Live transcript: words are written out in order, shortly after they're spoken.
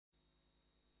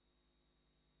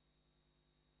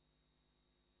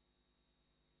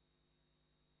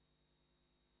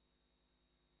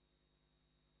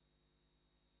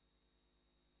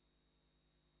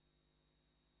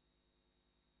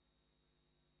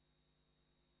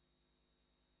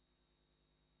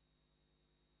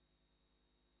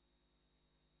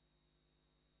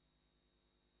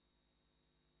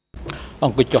អ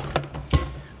ង្គុយចុះ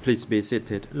Please be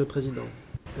seated. Le président,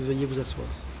 veuillez vous asseoir.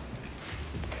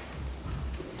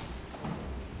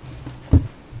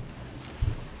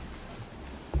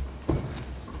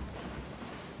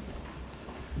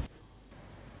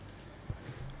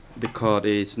 The court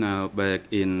is now back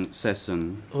in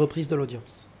session. Reprise de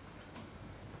l'audience.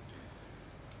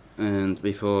 And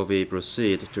before we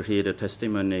proceed to hear the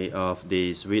testimony of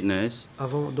this witness,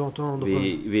 Avant d'entendre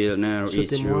we will now ce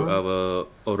issue témoin, our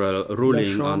oral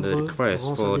ruling la on the Chambre request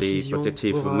rend for sa the décision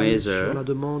protective orale sur la measure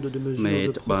demande de mesures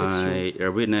made de protection by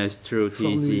a witness through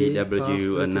formulée par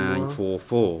TCW le témoin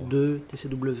 944. de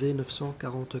TCW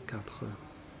 944.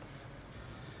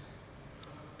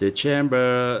 The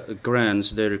Chamber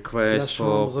grants the La request for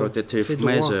Chambre protective fait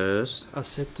droit measures à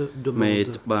cette made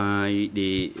demande by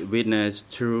the witness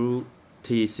through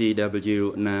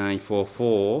TCW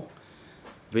 944,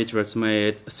 which was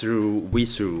made through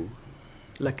WISU.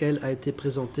 laquelle a été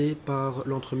présentée par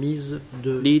l'entremise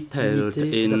de Detailed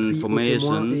l'unité d'appui aux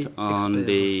information témoins et on experts.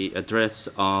 the address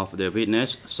of the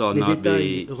witness shall Les not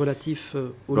détails be relatifs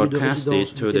au lieu de broadcasted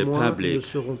résidence to du the témoin public. ne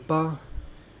seront pas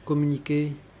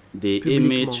communiqués. The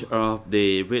publiquement. image of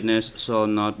the witness shall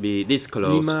not be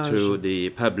disclosed L'image to the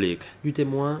public. Du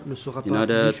témoin ne sera In pas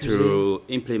order diffusée to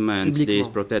implement this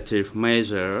publiquement. protective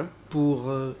measure, Pour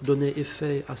donner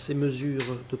effet à ces mesures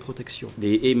de protection.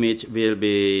 the image will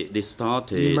be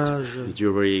distorted L'image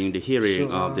during the hearing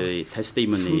sera of the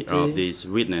testimony floutée of this Au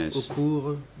witness.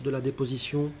 cours de la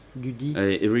déposition du dit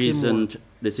A témoin, recent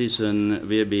decision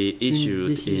will be une issued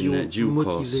décision in due course.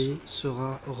 motivée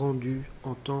sera rendue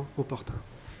en temps opportun.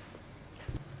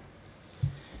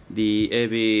 The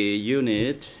AV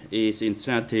unit is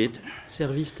instructed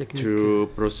Service technique, to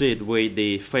proceed with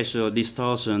the facial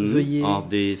distortion veuillez of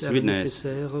this faire le witness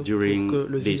nécessaire during pour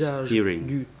que le this visage hearing.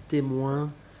 du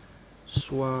témoin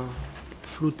soit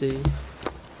flouté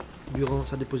durant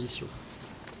sa déposition.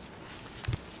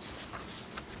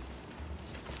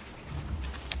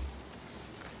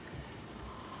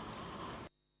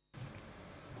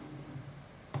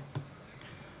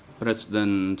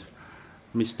 President,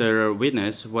 Mr.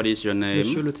 Witness, what is your name?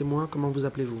 Monsieur le témoin, comment vous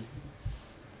appelez-vous?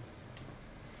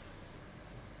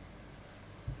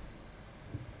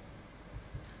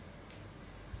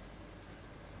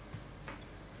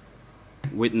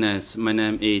 Witness, my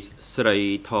name is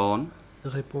Srei.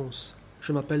 Réponse.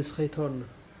 Je m'appelle Srei.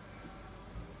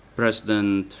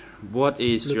 President, what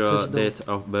is Le your président. date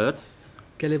of birth?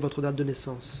 Quelle est votre date de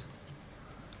naissance?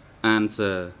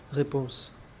 Answer.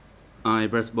 Réponse. I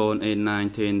was born in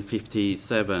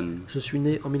 1957. Je suis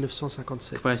né en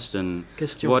 1957. Question.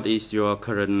 Question. What is your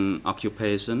current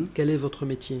occupation? Quel est votre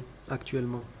métier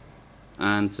actuellement?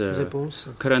 Answer. Réponse.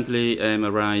 Currently, I am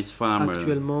a rice farmer.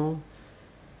 Actuellement,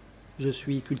 je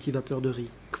suis cultivateur de riz.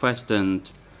 Question.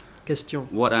 Question.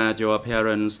 What are your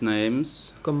parents'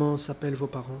 names? Comment s'appellent vos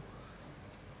parents?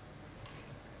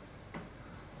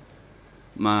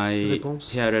 My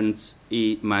Réponse. parents,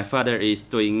 my father is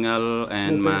Toingal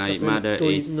and Mon père my s'appelle mother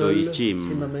is Toi Nol et ma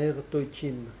Toichim. mère Toi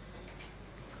Chim.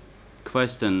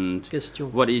 Question.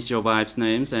 Question. What is your wife's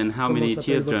names and how Comment many s'appelle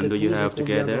children votre do you épouse et have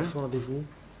combien together? d'enfants avez-vous?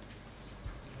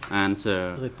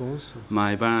 Answer. Réponse.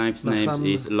 My wife's Ma name femme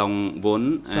is Long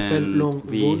Vun s'appelle and Long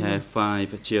we Vun have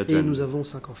 5 Et nous children. avons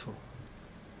 5 enfants.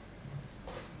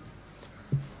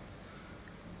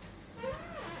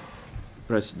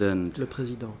 President. Le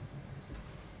président.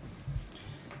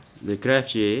 The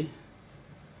greffier,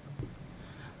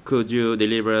 could you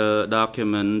deliver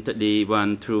document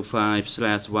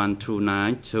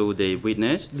D125/129 to the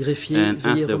witness Greffier, and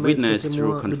ask veuillez the remettre witness au to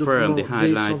témoin le confirm the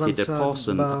document highlighted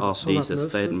portion of this D125/129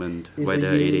 statement, et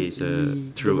whether it veuillez is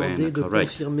lui true demander and de correct?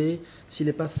 confirmer si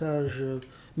les passages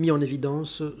mis en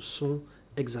évidence sont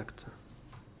exacts.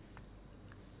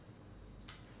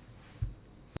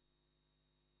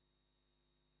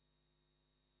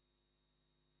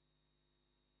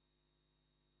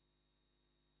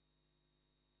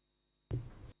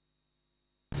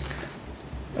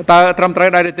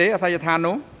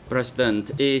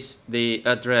 President, is the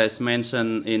address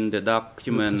mentioned in the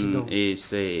document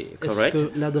is Est-ce correct?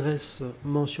 que l'adresse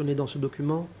mentionnée dans ce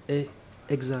document est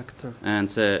exacte?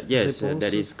 Answer, yes, Réponse.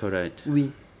 that is correct.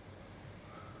 Oui.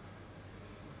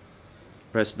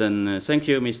 President, thank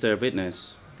you, Mr.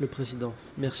 Witness. Le président.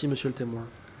 Merci, monsieur le témoin.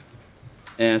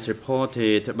 As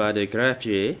reported by the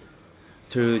greffier,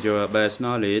 to your best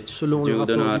knowledge, Selon le you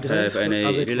do rapport not du have greffe, any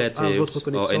à votre relatives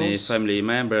or any connaissance, family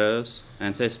members,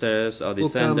 ancestors or aucun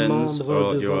descendants membre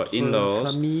or de your votre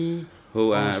in-laws famille,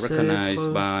 who are ancêtres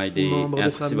recognized by ou the membres de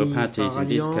as civil famille parties par in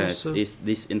this alliance case. Is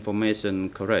this information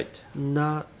correct?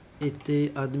 n'a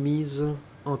été admise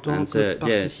en tant que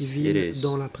partie civile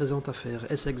dans la présente affaire.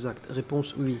 Est-ce exact?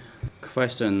 Réponse oui.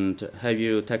 Question, have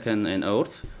you taken an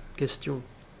oath? Question.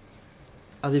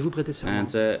 Avez-vous prêté serment?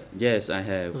 Answer, yes, I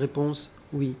have. Réponse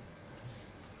oui.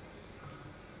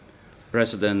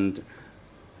 President,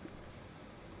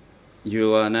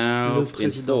 you are now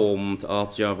informed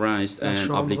of your rights and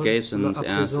obligations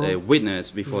as a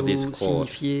witness before this court.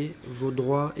 Signifiez vos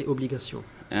droits et obligations.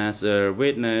 As a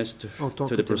witness to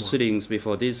the proceedings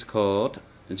before this court,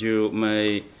 you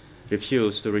may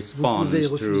refuse to respond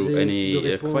to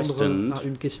any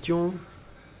question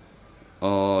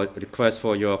or request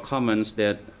for your comments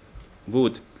that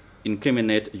would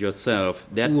incriminate yourself.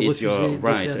 That is your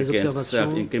right against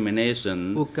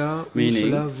self-incrimination,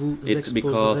 meaning it's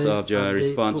because of your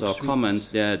response or comments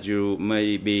that you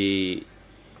may be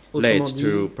led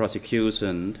to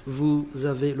prosecution.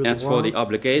 As for the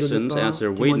obligations as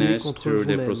a witness to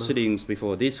the proceedings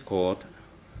before this court,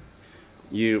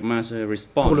 you must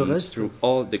respond to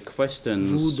all the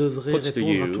questions put to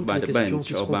you by the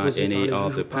bench or by any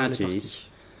of the parties,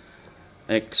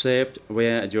 except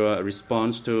where your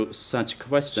response to such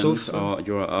questions or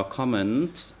your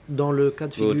comments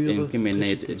would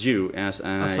incriminate you, as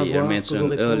I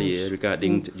mentioned earlier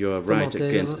regarding your right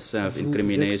against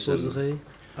self-incrimination.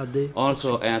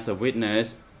 Also, as a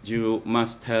witness, you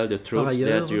must tell the truth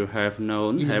that you have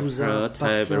known, have heard,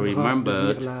 have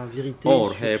remembered,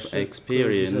 or have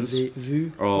experienced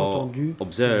or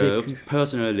observed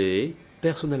personally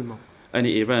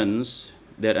any events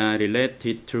that are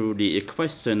related to the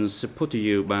questions put to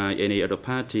you by any other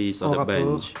parties on the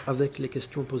bench.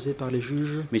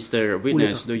 Mr.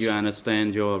 Witness, do you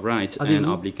understand your rights and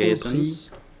obligations?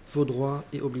 Vos droits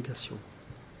et obligations.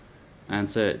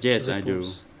 Answer, yes, I do.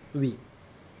 Oui.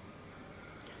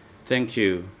 Thank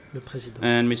you. Le président.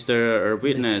 And Mr.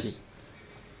 Witness, merci.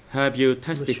 Have you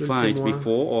testified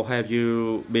before or have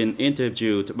you been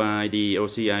interviewed by the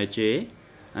OCIJ?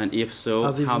 And if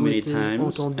so, how many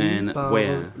times and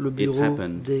where it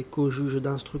happened? Des co-juges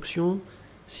d'instruction?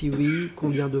 Si oui,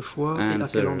 combien de fois et à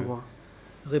quel endroit?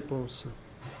 Réponse.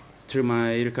 Through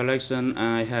my recollection,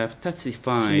 I have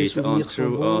testified on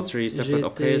 2 or 3 separate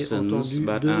occasions,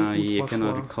 but I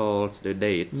cannot recall the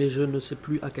dates. Mais je ne sais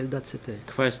plus à quelle date c'était.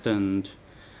 Question.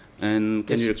 And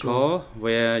can you recall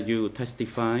where you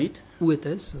testified? Où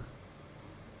était-ce?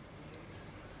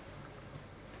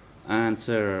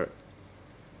 Answer.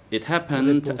 It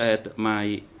happened at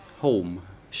my home.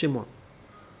 Chez moi.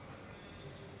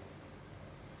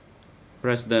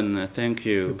 President, thank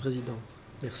you. Le président.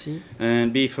 Merci.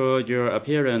 And before your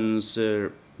appearance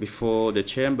before the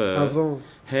chamber,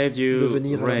 have you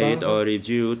read or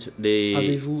reviewed the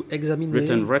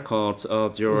written records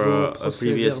of your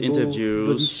previous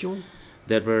interviews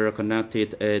that were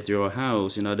conducted at your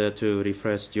house in order to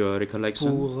refresh your recollection?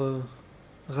 Pour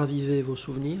raviver vos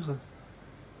souvenirs?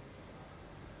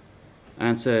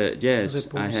 Answer, yes,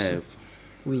 I have.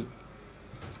 Oui.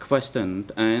 Question,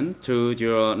 and to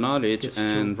your knowledge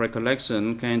and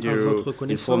recollection, can you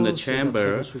inform the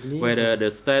chamber whether the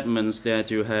statements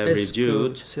that you have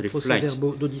reviewed reflect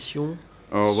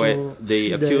or whether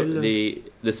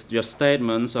your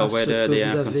statements or whether they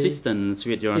are consistent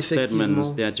with your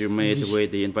statements that you made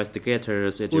with the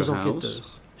investigators at your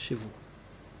house?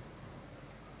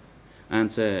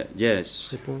 Answer,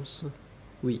 yes. Réponse,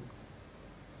 oui.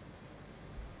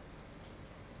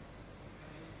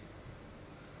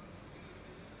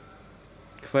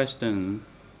 Question.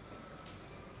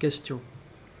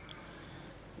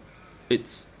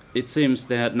 It seems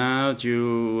that now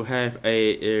you have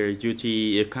a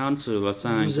duty counsel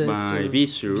assigned by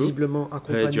Visu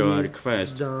at your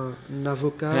request.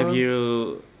 Have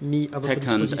you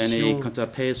taken any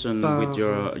consultation with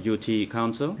your duty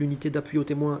counsel? L'unité d'appui aux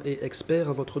témoins et experts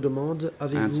à votre demande.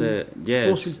 Avez-vous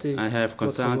consulté? Yes, I have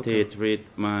consulted with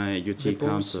my duty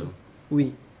counsel.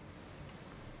 Oui.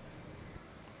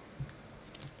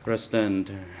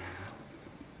 President,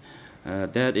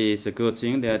 that is a good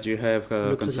thing that you have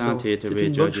consulted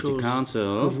with your duty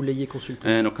counsel.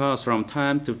 And of course, from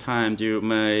time to time, you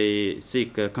may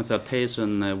seek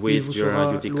consultation with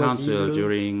your duty counsel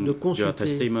during your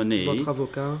testimony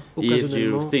if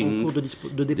you think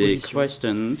the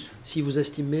question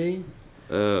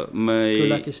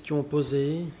may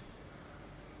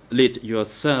lead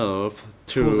yourself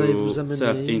to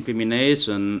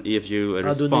self-incrimination if you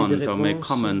respond or make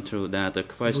comment to that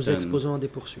question.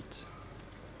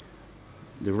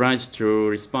 The right to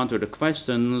respond to the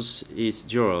questions is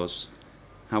yours.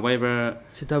 However,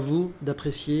 c'est à vous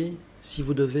d'apprécier si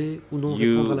vous devez ou non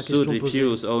répondre à la question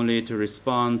posée. Only to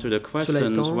respond to the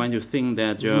questions when you think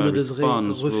that your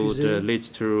response would lead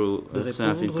to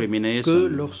self-incrimination. Que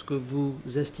lorsque vous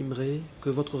estimerez que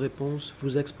votre réponse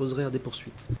vous exposerait à des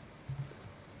poursuites.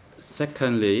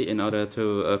 Secondly, in order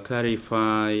to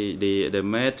clarify the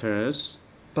matters,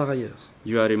 par ailleurs,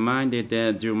 you are reminded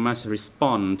that you must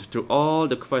respond to all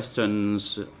the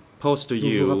questions posed to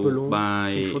you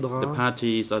by the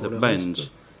parties of the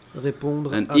bench.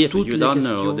 Répondre and à if toutes you les don't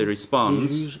questions know the response, des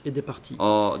juges et des parties.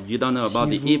 or you don't know about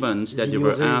the events that you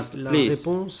were asked, please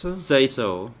say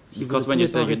so. Because when you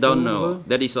say you don't know,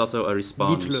 that is also a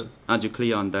response. Are you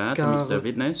clear on that, Mr.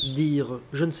 Witness? Dire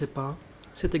je ne sais pas,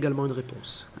 c'est également une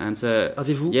réponse. Answer,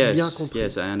 avez-vous bien compris?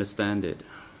 Yes, I understand it.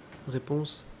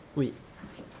 Réponse, oui.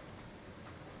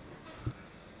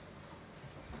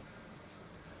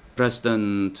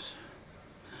 President,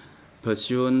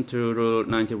 pursuant to Rule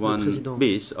 91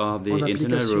 bis of the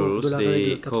internal rules,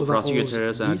 the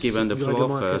co-prosecutors are given the floor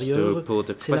first to put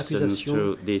the questions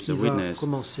to this witness.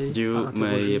 You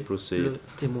may proceed. Le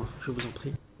témoin, je vous en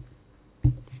prie.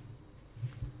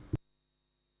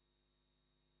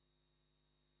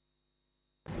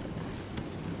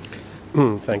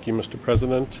 Thank you, Mr.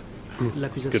 President.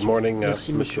 Good morning,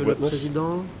 merci, Monsieur le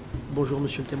Président. Bonjour,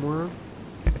 Monsieur le témoin.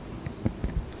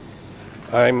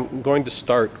 I'm going to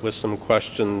start with some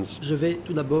questions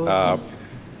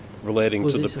relating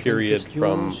to the period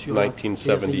from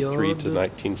 1973 to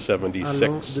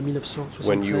 1976,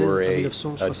 when you were a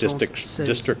district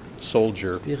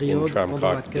soldier in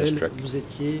Tramkak district.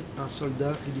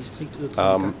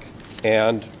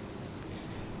 And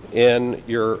in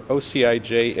your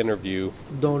OCIJ interview,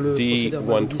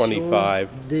 D125,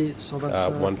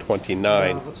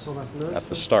 129, at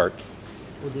the start,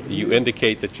 you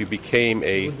indicate that you became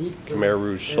a Khmer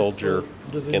Rouge soldier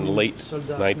in late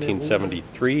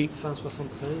 1973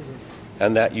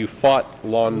 and that you fought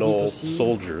Lon Nol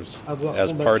soldiers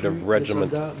as part of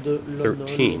Regiment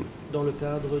 13.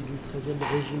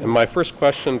 And my first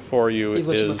question for you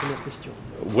is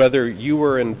whether you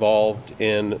were involved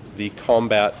in the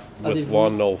combat with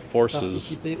Lon Nol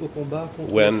forces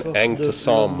when Ang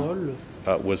Tasam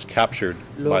was captured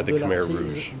by the Khmer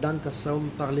Rouge.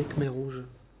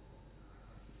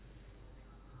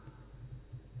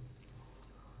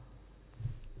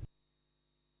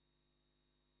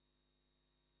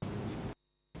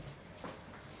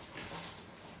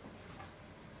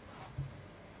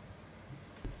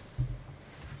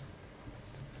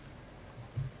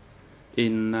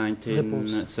 In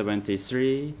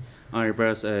 1973, I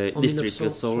was a district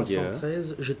soldier.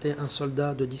 J'étais un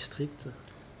soldat de district.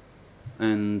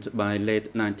 And by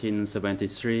late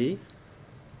 1973,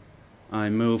 I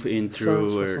moved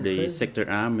into the sector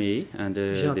army and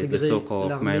the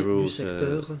so-called Khmer Rouge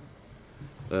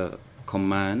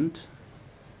command.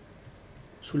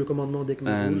 Sous le commandement des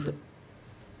Khmer Rouges. And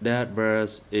that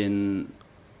was in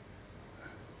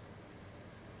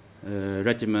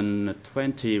Regiment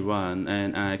 21,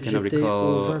 and I cannot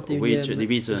recall which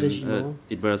division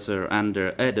it was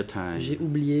under at the time. J'ai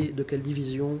oublié de quelle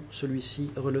division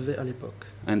celui-ci relevait à l'époque.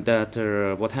 And that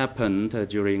what happened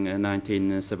during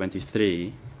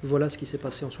 1973. Voilà ce qui s'est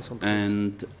passé en 73.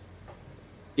 And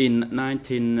in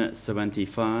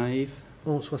 1975,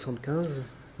 en 75,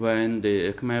 when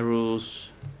the Khmer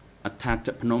Rouge attacked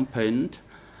Phnom Penh,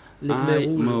 I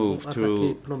moved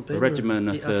to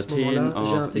Regiment 13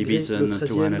 of Division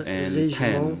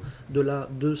 210, de la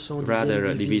 210e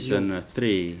rather Division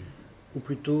 3. Ou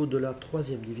plutôt de la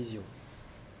 3e division.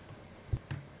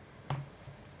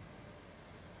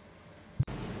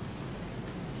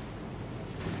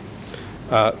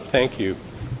 Thank you.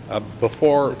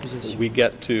 Before we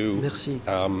get to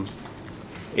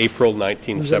April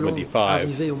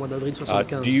 1975,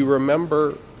 do you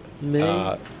remember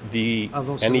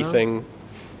anything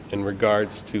in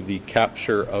regards to the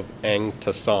capture of Ang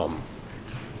Tasam?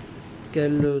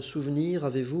 Quel souvenir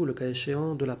avez-vous, le cas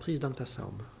échéant, de la prise d'Ang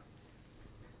Tasam?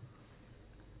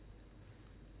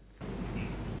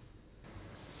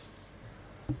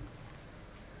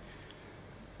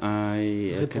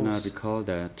 I cannot recall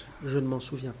that. Je ne m'en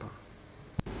souviens pas.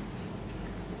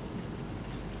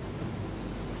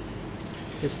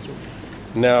 Question.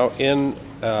 Now, in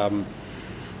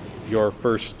your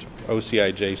first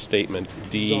OCIJ statement,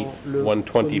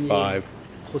 D125/129,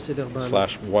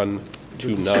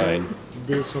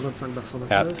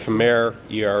 at Khmer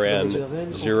ERN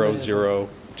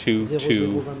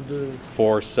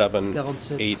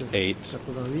 00224788,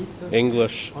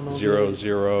 English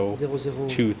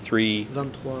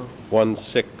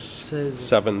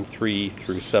 00231673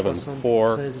 through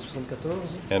 74,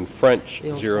 and French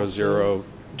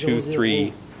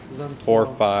 0023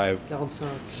 45,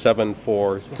 45,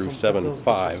 74 through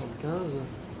 75,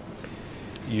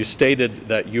 you stated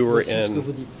that you were in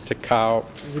Takao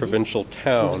Provincial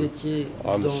Town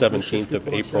on the 17th of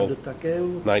April,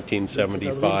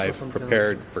 1975,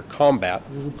 prepared for combat,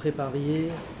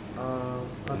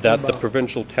 that the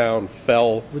provincial town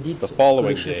fell the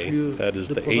following day, that is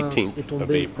the 18th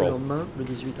of April,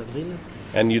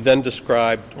 and you then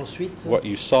described what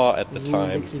you saw at the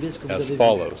time as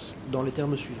follows,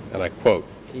 and I quote,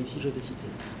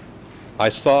 I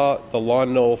saw the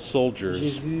Lon Nol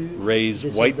soldiers raise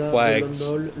white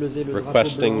flags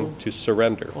requesting to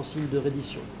surrender.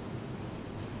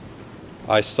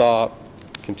 I saw,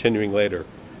 continuing later,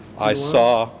 I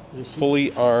saw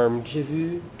fully armed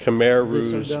Khmer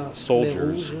Rouge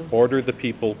soldiers order the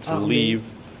people to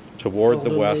leave toward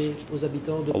the west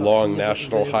along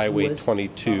National Highway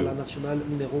 22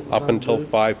 up until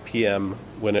 5 p.m.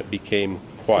 when it became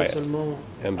quiet.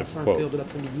 End of quote.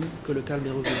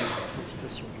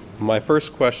 My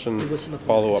first question,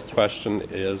 follow-up question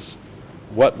is,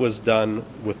 what was done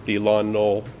with the Lon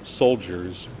Nol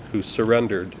soldiers who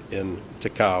surrendered in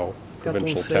Takao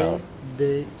Provincial Town?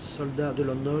 Des soldats de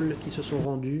Lon Nol qui se sont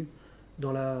rendus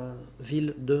dans la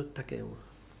ville de Takeo.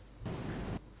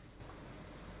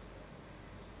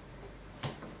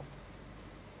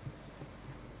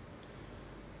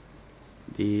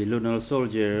 The Lon Nol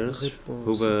soldiers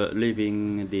who were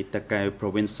leaving the Takao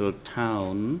provincial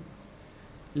town,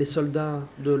 les soldats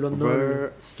de Lon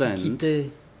Nol qui quittaient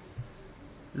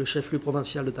le chef-lieu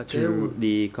provincial de Takeo to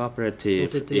the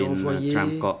cooperative ont été in envoyés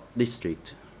Tramkok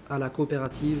district. À la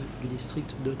coopérative du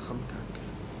district de Tramkak.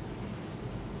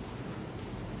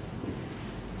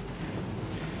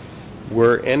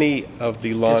 Were any of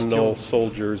the Lon Nol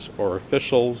soldiers or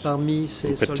officials,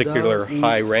 in particular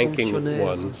high-ranking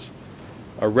ones,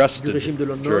 arrested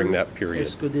during that period?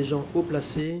 Est-ce que des gens haut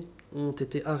placés ont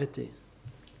été arrêtés?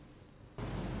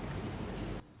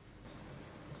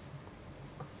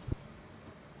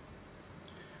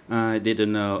 I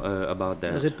didn't know about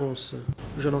that. Réponse,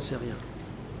 je n'en sais rien.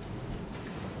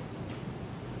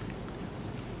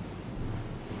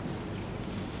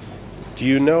 Do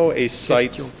you know a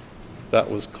site that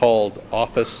was called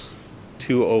Office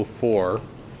 204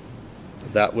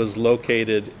 that was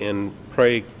located in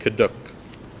Prey Kaduk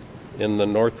in the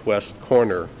northwest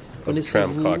corner of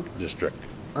Tramkok district?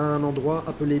 Un endroit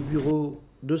appelé Bureau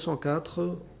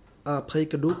 204 à Prey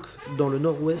Kaduk dans le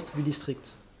nord-ouest du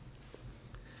district.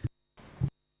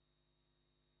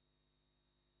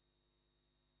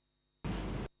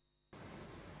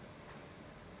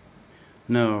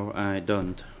 No, I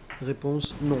don't.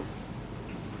 Réponse non.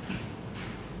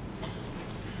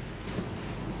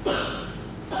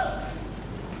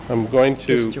 I'm going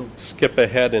to skip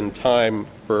ahead in time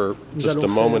for just a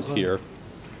moment here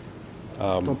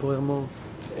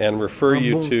and refer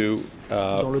you to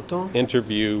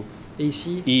interview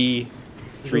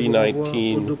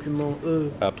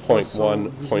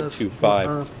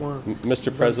E319.1.25.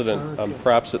 Mr. President,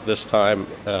 perhaps at this time,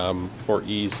 for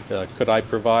ease, could I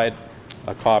provide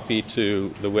a copy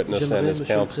to the witness and his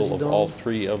counsel of all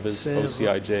three of his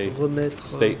OCIJ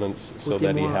statements so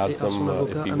that he has them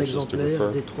if he wishes to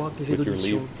refer, with your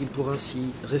leave? Il pourra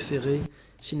s'y référer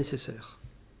si nécessaire.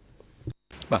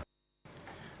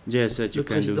 Yes, you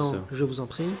can do so. Je vous en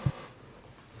prie.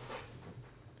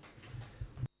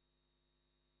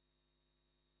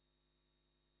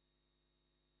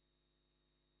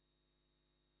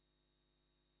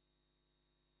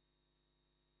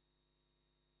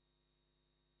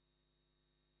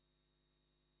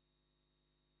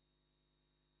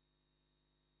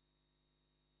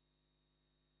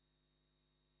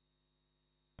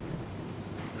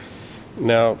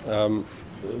 Now,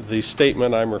 the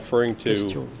statement I'm referring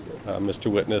to, Mr.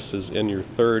 Witness, is in your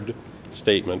third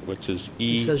statement, which is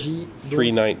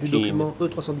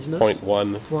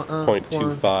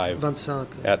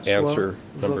E319.1.25 at answer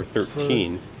number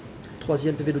 13,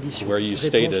 where you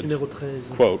stated,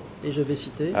 quote,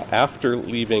 after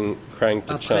leaving Krang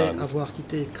Tachan,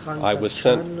 I was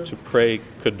sent to Prey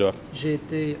Kaduk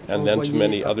and then to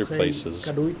many other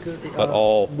places, but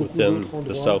all within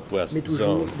the southwest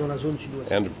zone.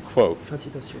 End of quote.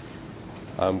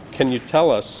 Can you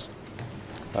tell us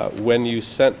when you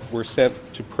were sent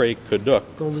to Prey Kaduk,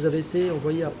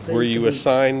 were you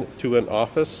assigned to an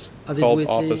office called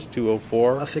Office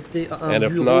 204? And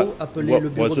if not, what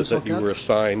was it that you were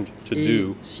assigned to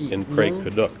do in Prey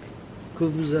Kaduk? Que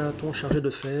vous a-t-on chargé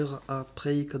de faire à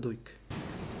Prey Kaduk?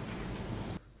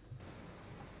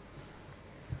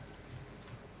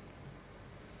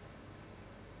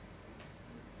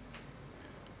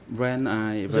 When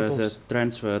I was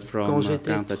transferred from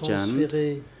Krang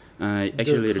Tachan, I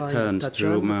actually returned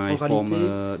to my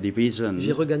former division,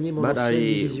 but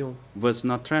I was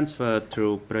not transferred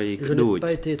to Prey Kdut.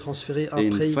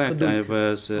 In fact,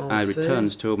 I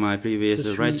returned to my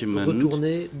previous regiment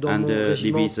under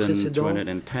Division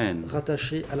 210.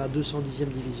 Rattaché à la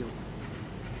 210e division.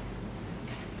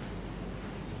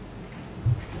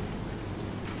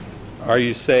 Are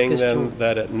you saying then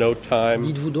that at no time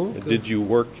did you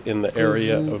work in the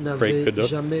area of Prey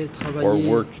Kdut or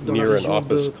work near an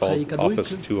office called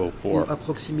Office 204? À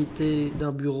proximité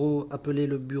d'un bureau appelé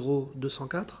le bureau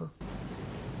 204?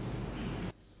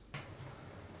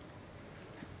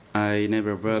 I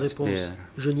never worked Réponse, there.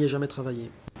 je n'y ai jamais travaillé.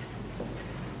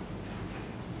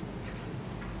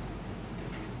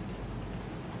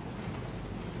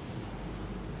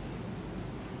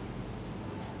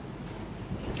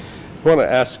 I want to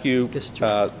ask you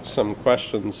some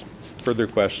questions, further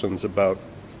questions about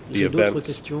the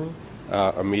events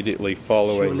immediately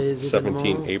following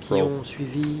 17 April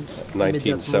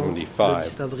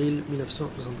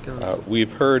 1975.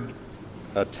 We've heard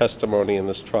a testimony in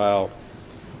this trial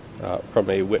from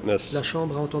a witness,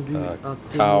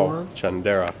 Kao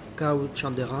Chandera,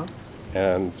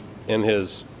 and in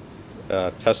his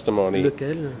testimony,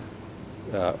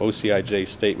 OCIJ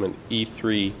statement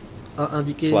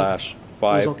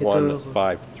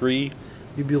E3/5153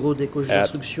 du bureau des coges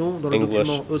d'instruction dans le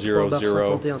document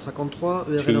E3/5153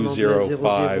 ERL en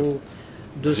anglais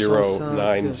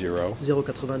 00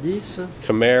 090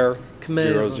 Khmer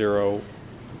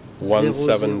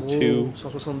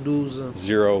 00172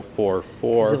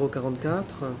 044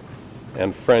 044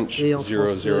 and French et en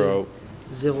français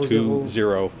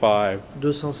 205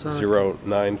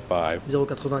 095.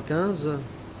 095.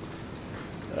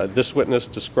 This witness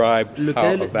described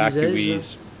how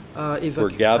evacuees were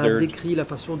gathered la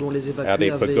façon dont les at a évacués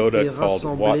avaient pagoda été called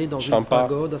rassemblés dans une Champa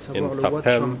pagode, à in savoir le Wat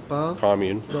Tapem Champa,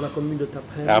 commune dans la commune de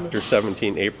Tapem, after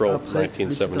 17 April après le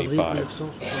 17 avril 1975.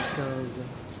 1975.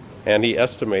 And he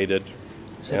estimated,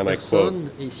 Cette and I quote, personne,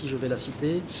 et ici je vais la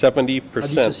citer,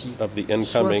 70% of the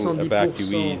incoming 70%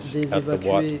 evacuees des at the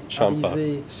Wat évacués Champa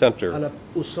arrivés Center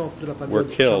au centre de la were pagode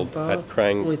killed Champa at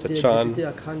Krang ont été Tachan, exécutés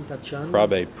à Krang Tachan,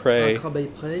 Krabe à Prey, Krabe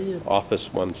Prey,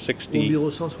 Office au 160, bureau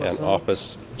and 160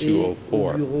 Office et au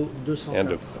 204. bureau 204.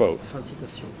 End of quote. Fin de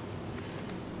citation.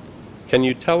 Can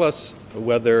you tell us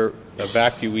whether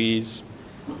evacuees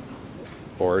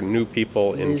or new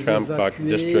people in Les Tramkak évacués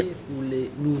district ou les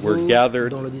nouveaux were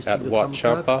gathered dans le district at de Wat Tramkak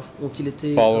Champa ont-ils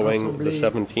été following the rassemblés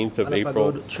 17th à of la April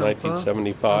pagode Champa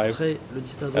 1975? après le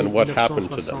 17 avril And what happened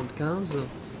to them? 1975?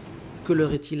 Que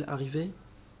leur est-il arrivé?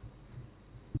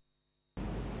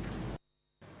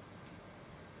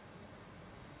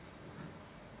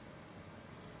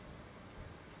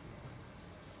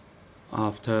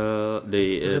 After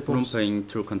the Phnom Penh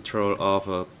took control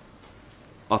of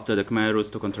after the Khmer Rouge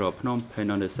took control of Phnom Penh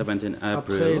on the 17th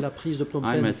Après April, la prise de Phnom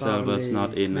I Penh myself par was les not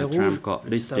in Khmer Rouges, Tramkok le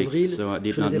 10 avril, district, so I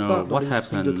did je not n'étais know pas dans what le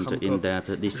district de happened in Tramkok. that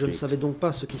Je ne district. savais donc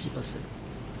pas ce qui s'y passait.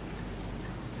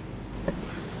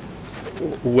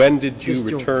 When did you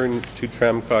Question. return to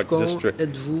Tramkak Quand district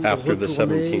êtes-vous after the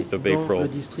retourné 17th of dans April le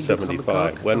district de 75?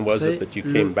 Tramkak When was après it that you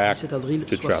le came back 17 avril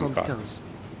to Tramkak? 75?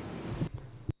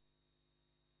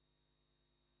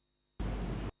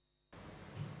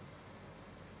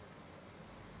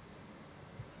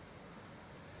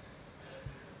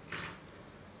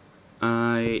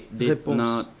 I did Réponse.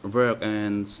 not work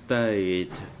and stayed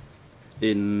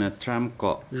in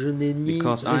Tramkok Je n'ai ni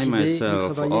because I résidé ni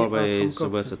myself travaillé à always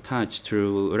Tramkok. was attached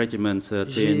to Regiment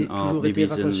J'ai 13 of toujours été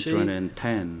Division rattaché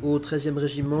 210. au 13e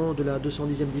régiment de la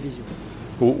 210e division.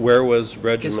 Where was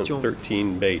Regiment Question.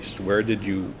 13 based? Where did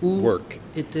you Où work?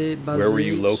 était Where were basé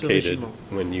you ce located régiment?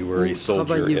 when you were Où a soldier in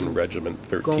travailliez-vous Regiment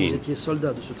quand vous 13? étiez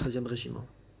soldat de ce 13e régiment?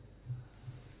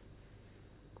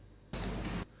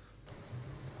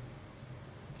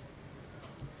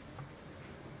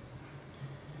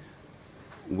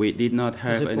 We did not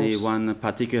have any Réponse. one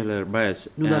particular base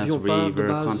Nous as n'avions pas we de were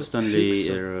base constantly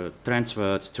fixe.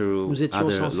 transferred to Nous étions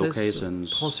other sans cesse locations.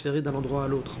 transférés d'un endroit à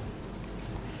l'autre.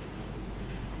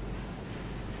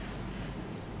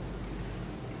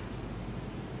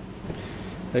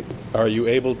 Are you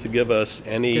able to give us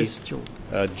any Question.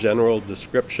 general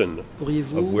description of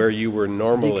Pourriez-vous where you were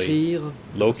normally décrire de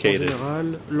façon located générale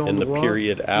in the l'endroit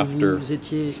period où after vous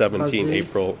étiez 17 basé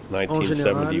April en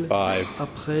général 1975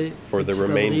 après for le the 17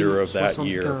 remainder avril of that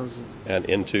year 75 and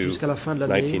into jusqu'à la fin de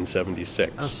l'année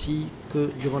 1976? ainsi que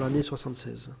durant l'année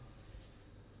 76?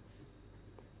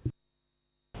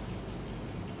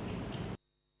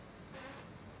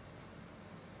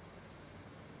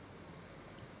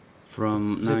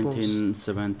 From Réponse.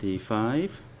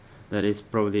 1975, that is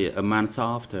probably a month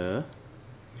after,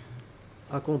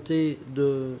 À compter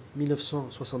de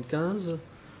 1975,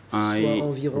 soit I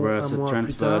environ was un mois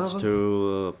plus transferred tard,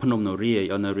 to Phnom Riei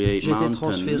on a Riei j'ai été mountain,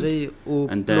 transféré au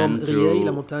and Phnom then Riei,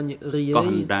 la to montagne Riei,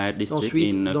 Kohandai district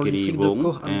ensuite in dans le Kiri district de Vung, and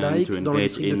to Kohandai, dans le engage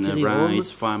district de in Kirirom, rice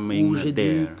où farming j'ai dû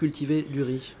there. cultiver du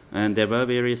riz. And there were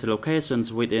various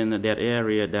locations within that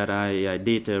area that I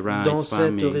did rice Dans cette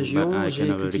farming, but région, I j'ai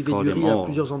cannot cultivé recall du them riz à all.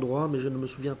 plusieurs endroits, mais je ne me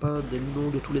souviens pas des noms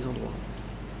de tous les endroits.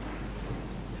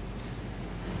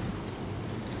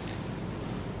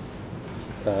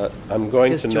 I'm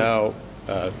going to Question. now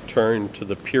turn to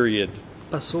the period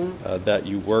Passons that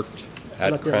you worked à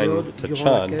la at période Krang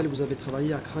durant laquelle Tachan. vous avez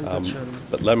travaillé à Krang Tachan.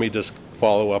 But let me just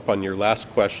follow up on your last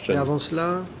Et question. avant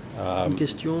cela, une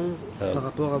question par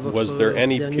rapport à votre Was there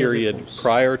any dernière period réponse.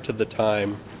 prior to the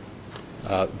time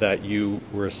that you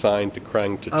were assigned to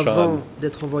Krang Avant Tachan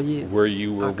d'être envoyé where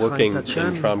you were à working Krang in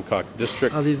Tachan, Tramkok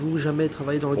district, avez-vous jamais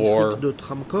travaillé dans le or district de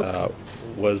Tramkok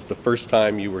was the first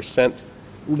time you were sent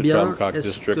ou to bien Tramkok est-ce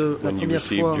district que la when you première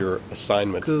received fois your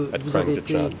assignment que at vous avez Krang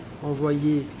été Tachan?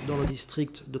 envoyé dans le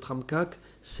district de Tramkak,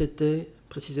 c'était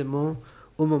précisément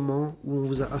au moment où on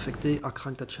vous a affecté à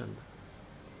Krang Tachan?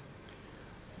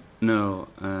 No,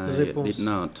 I Réponse. did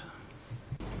not.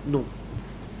 Non.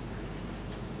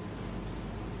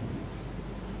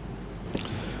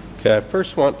 Okay, I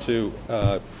first want to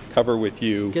cover with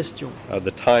you Question.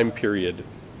 the time period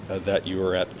that you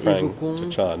were at Krang Évoquons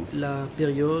Tachan. la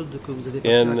période que vous avez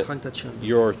passée In à Krang Tachan.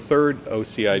 your third Dans le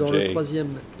OCIJ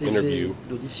troisième interview, PV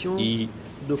d'audition,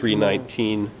 document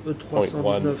E319.1.25,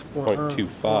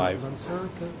 E319.1.25,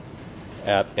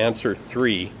 at answer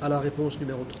 3, à la réponse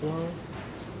numéro 3,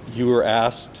 you were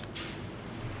asked,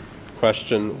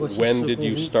 question, voici when ce did qu'on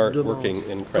you vous start demande. working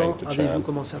in Krang Quand avez-vous Tachan?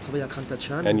 commencé à travailler à Krang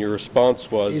Tachan? And your response Et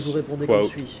vous was, répondez comme quote,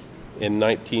 suit. in En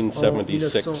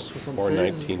 1976 or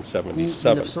 1976 ou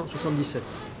 1977. 1977.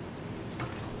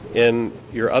 In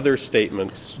your other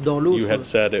statements, Dans l'autre you had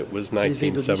said it was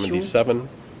PV d'audition, 1977,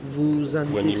 vous When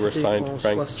indiquez you were que c'était assigned en to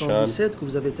Krang Tachan. 77 que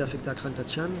vous avez été affecté à Krang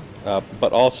Tachan.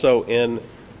 but also in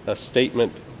a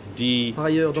statement Par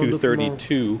ailleurs, dans le document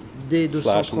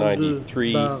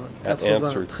D232/93 at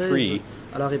answer 3, D233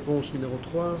 à la réponse numéro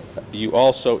 3, you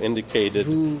also indicated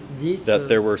vous dites that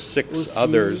there were 6 aussi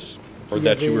others, or qu'il y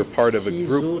that you were avait part of a 6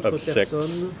 group autres of 6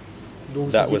 personnes dont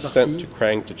vous that faisiez was sent partie, to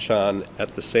Krang Tachan at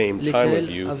the same time of lesquels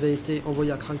you, avaient été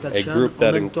envoyés à Krang a Tachan group en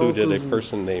that même temps que included a vous.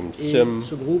 person named Et Sim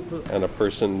ce groupe and a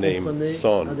person named comprenait un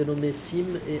Son. dénommé Sim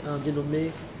et un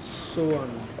dénommé Soan.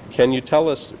 Can you tell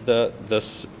us the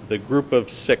group of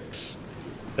 6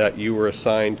 that you were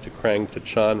assigned to Krang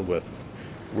Tachan with?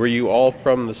 Were you all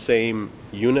from the same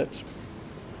unit?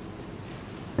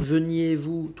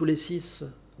 Veniez-vous tous les 6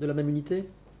 de la même unité?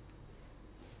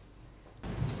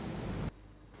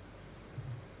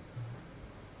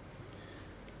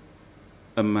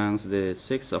 Amongst the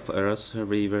 6 of us,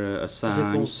 we were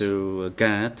assigned Réponse. to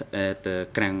guard at the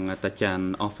Krang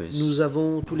Tachan office. Nous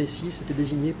avons tous les 6 été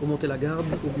désignés pour monter la garde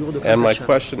au bureau de And my Krang Tachan.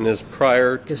 question is,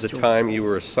 prior to the Question. time you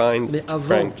were assigned Mais to avant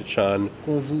Krang Tachan,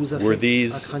 Qu'on vous were affecte à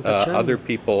these Krang Tachan, other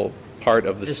people part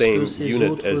of the est-ce same que ces unit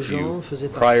autres as you gens faisaient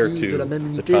prior partie de la to même the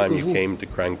unité time que you vous? came to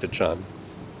Krang Tachan?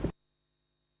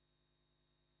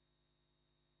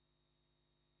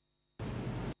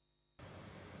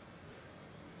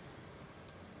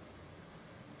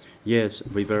 Yes,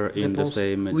 we were in the Réponse,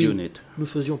 same oui, unit. nous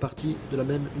faisions partie de la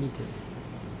même unité.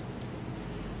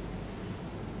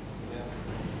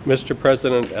 Mr.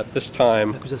 President, at this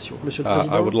time, Accusation. Monsieur le I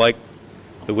Président, would like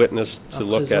the witness à to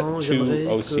look présent, at j'aimerais 2 que le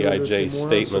OCIJ témoin se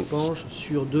statements, penche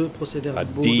sur 2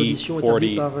 procès-verbaux d'audition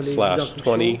établis par les juges D40/20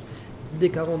 d'instruction,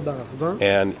 D40/20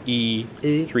 and et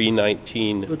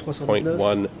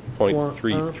E319.1.33.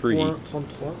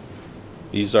 E319.1.33.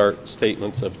 These are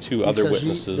statements of 2 other s'agit de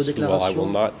witnesses who I will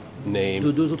not de name.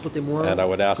 2 autres témoins And I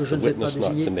would ask que je the ne vais pas witness not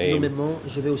to désigner name. nommément.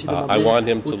 Je vais aussi I demander want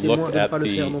him to au témoin look de ne at pas le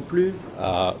faire non the plus.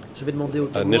 Je vais demander au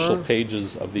initial témoin pages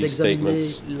of these d'examiner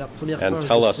statements la première and page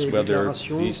tell de us ces whether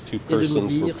déclarations these 2 et de nous persons were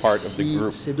dire part of the si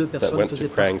group ces 2 that personnes went to faisaient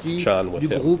Krang partie Tachan du with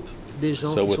him. groupe des gens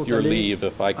So qui with sont your allés leave,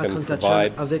 if I à can Krang Tachan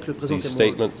provide avec le présent these témoin.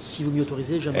 statements, Si vous m'y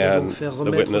autorisez, j'aimerais and donc faire the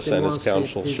remettre au witness and témoin his ces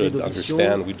counsel PV should d'audition,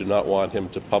 understand we do not want him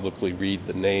to publicly read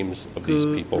the names of these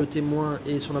que people. le témoin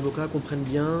et son avocat comprennent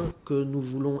bien que nous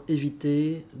voulons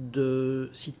éviter de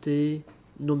citer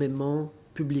nommément,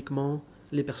 publiquement,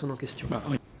 les personnes en question.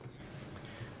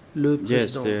 Le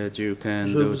Yes, président, that you can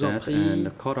je do vous en that, prie, and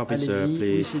the court officer, allez-y. Oui,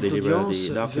 please c'est deliver d'audience.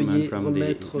 the document Veuillez from the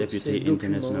remettre Deputy ces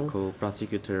International documents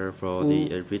Co-Prosecutor for au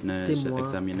the witness témoin.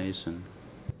 examination.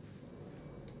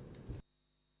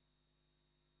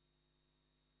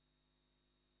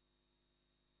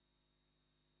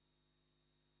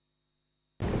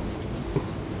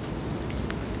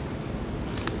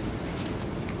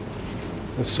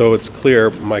 So it's clear.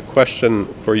 My question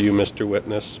for you, Mr.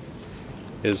 Witness,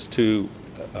 is to,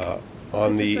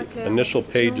 on the initial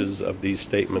pages of these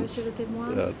statements,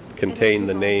 contain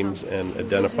the names and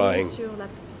identifying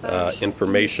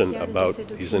information about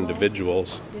these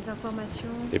individuals.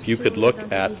 If you could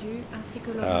look at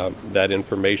that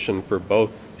information for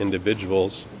both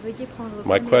individuals,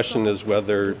 my question is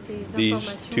whether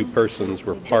these two persons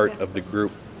were part of the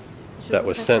group that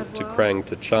was sent to Krang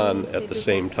Tachan at the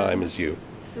same time as you.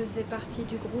 Faisait partie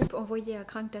du groupe envoyé à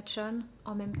Krang Tachan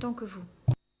en même temps que vous.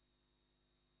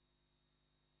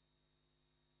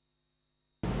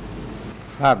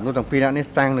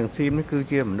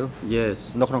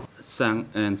 Yes, Sang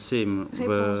and Sim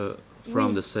were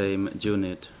from the same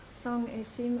unit. Sang et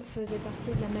Sim faisaient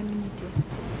partie de la même unité.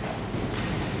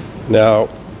 Now,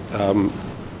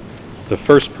 the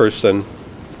first person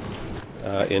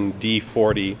in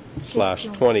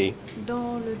D40/20,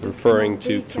 referring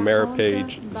to Khmer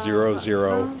page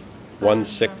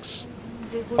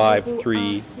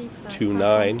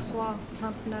 00165329,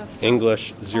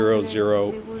 English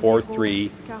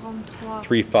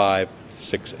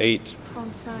 00433568,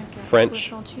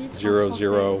 French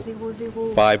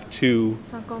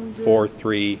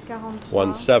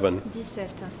 00524317.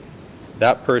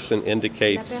 That person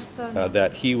indicates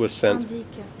that he was sent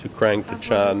to Krang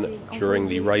Tachan during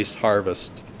the rice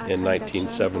harvest in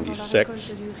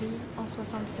 1976.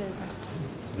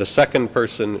 The second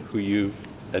person who you've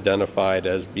identified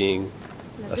as being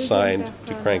assigned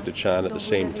to Krang Tachan at the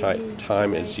same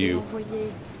time as you,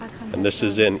 and this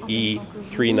is in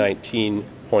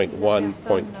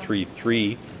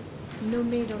E319.1.33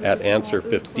 at answer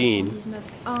 15,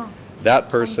 that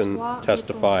person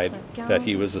testified that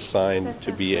he was assigned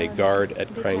to be a guard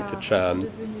at Krang Tachan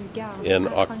in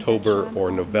October or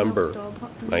November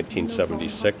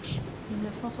 1976.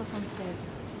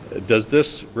 Does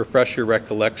this refresh your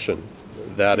recollection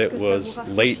that it was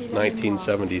late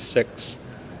 1976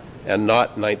 and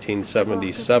not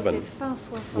 1977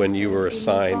 when you were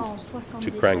assigned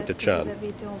to Krang Tachan?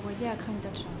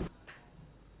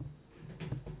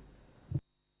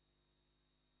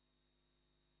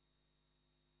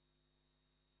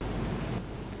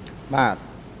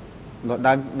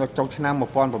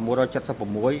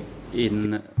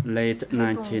 In late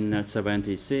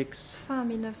 1976,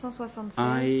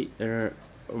 I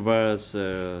was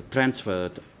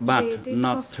transferred, but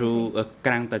not through a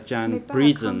Krang Tachan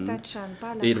prison.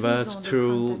 It was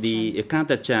through the Krang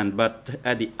Tachan, but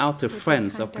at the outer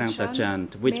fence of Krang Tachan,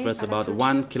 which was about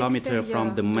 1 kilometer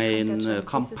from the main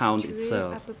compound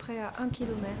itself.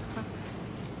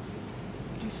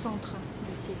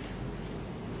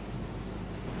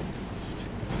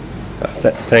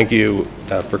 Thank you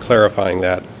for clarifying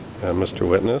that, Mr.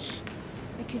 Witness.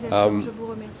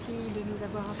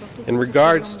 In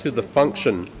regards to the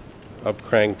function of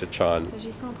Krang Tachan,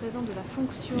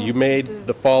 you made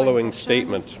the following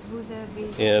statement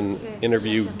in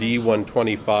interview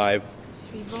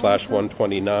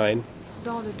D125/129,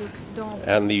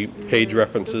 and the page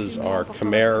references are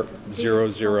Khmer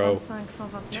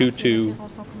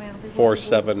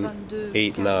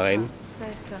 00224789,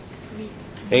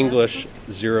 English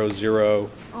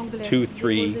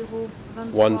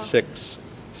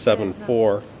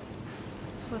 00231674,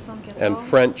 and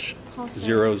French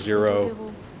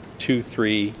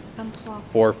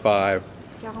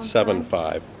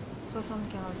 00234575,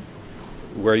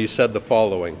 where you said the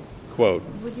following, quote,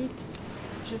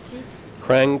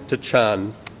 Krang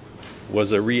Tachan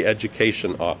was a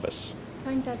re-education office.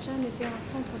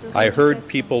 I heard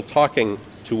people talking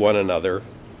to one another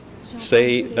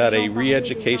say that a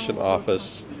re-education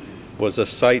office was a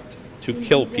site to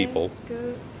kill people,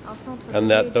 and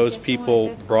that those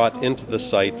people brought into the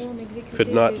site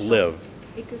could not live,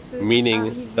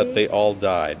 meaning that they all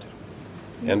died.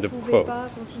 End of quote.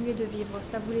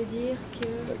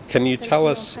 Can you tell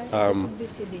us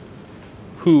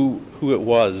who it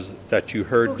was that you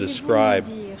heard describe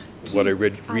what a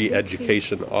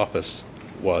re-education office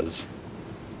was?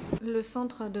 Le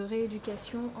centre de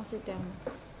rééducation en ces termes.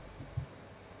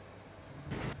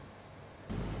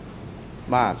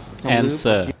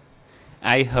 Answer.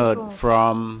 I heard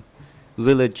from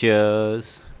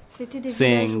villagers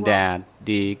saying that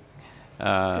the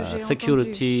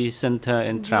security center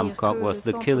in Tram Kok was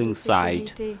the killing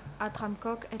site at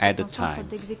the time.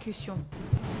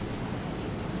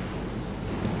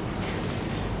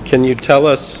 Can you tell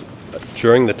us,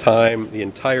 during the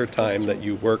entire time that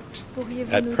you worked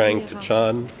at Krang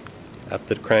Tachan, at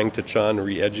the Krang Tachan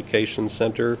Re-Education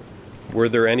Center, were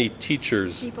there any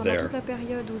teachers there? Pendant toute la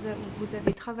période où vous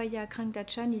avez travaillé à Krang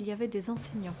Tachan, il y avait des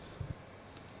enseignants.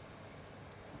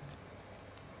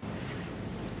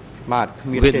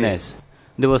 Witness.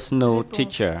 There was no Réponse.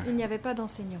 teacher. Il n'y avait pas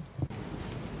d'enseignant.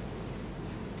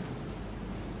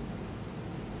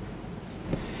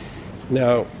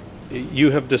 Now,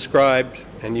 you have described,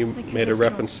 and you made a Accusation.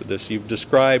 reference to this, you've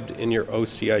described in your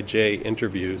OCIJ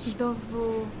interviews Dans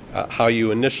vos how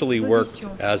you initially worked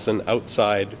auditions. as an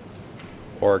outside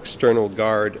or external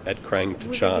guard at Krang Vous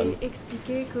Tachan, avez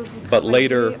expliqué que vous but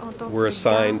later travailliez en tant were que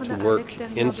assigned to garde à work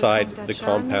l'extérieur de inside Krang the Tachan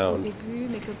compound au début,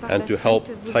 mais que par and la to suite, help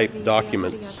vous type avez été appelé à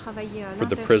documents travailler à for the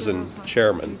l'intérieur prison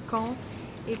chairman. du camp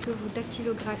et que vous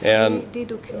dactylographiez And, des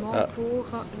documents pour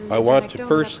I le want to directeur de la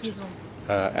first prison.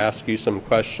 ask you some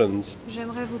questions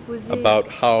J'aimerais vous poser about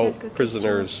how quelques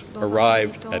prisoners questions dans un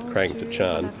arrived premier at temps Krang sur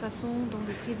Tachan la façon dont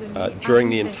les prisonniers during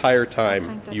the arrivaient entire à time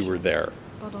Krang you were Tachan. there.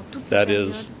 Pendant toute la That période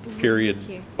is, où vous period y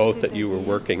étiez, both that you were c'est-à-dire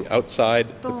working outside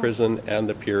the tant prison and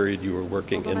the period you were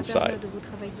working pendant la inside. période où vous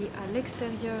travailliez à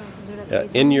l'extérieur de la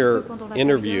prison, In que your pendant la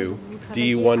interview, période où vous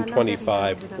travailliez à l'intérieur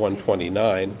de la prison.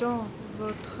 D125-129, Dans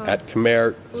votre at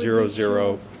Khmer audition,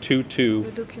 0022,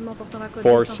 le document portant la code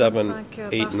 4789,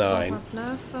 225/129,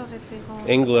 référence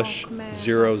English en Khmer,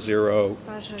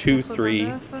 page 0023,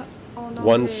 89, en anglais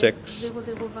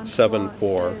 1674,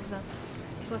 0023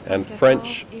 and 16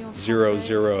 French et en français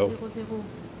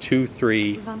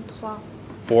 23 23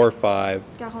 45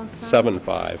 45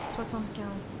 75.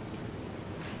 75.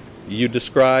 You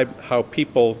describe how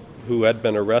people who had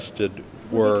been arrested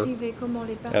Vous were, décrivez comment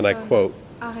les and I personnes quote,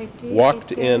 arrêtées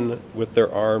walked étaient in with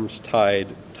their arms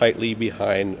tied tightly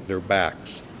behind their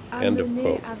backs. End of amenées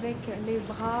quote. avec les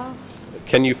bras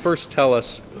Can you first tell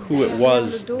us who it derrière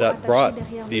was le dos, that attachés brought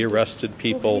derrière the le dos? arrested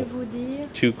people Pourriez-vous dire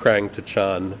to Krang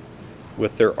Tachan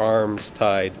with their arms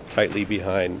tied tightly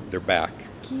behind their back?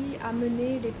 qui a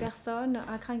mené les personnes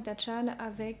à Krang Tachan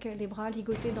avec les bras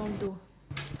ligotés dans le dos?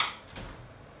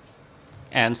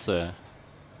 Answer.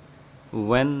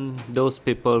 When those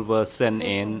people were sent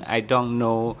in, I don't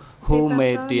know who Ces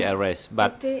made the personnes arrest,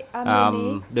 but étaient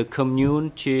amenées, the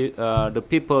commune, the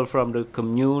people from the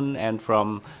commune and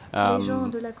from les gens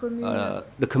de la commune,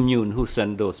 the commune who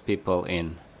sent those people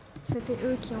in. c'était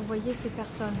eux qui envoyaient ces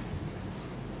personnes.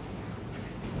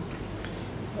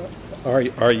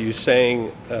 Are you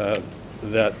saying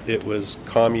that it was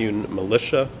commune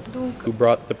militia Donc, who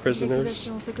brought the prisoners?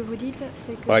 l'accusation, ce que vous dites,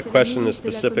 c'est que My c'est la question is milice de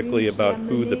la specifically commune qui about a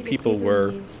who mené the les people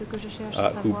were prisonniers. Ce que je cherche à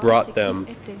who savoir, brought c'est them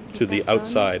qui étaient les to the personnes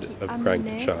outside qui of Krang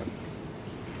amenaient Tachan.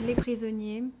 les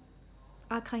prisonniers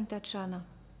à Krang Tachan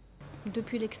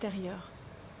depuis l'extérieur.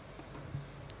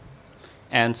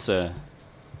 Answer.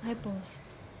 Réponse.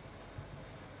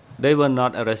 They were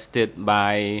not arrested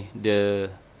by the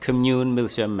commune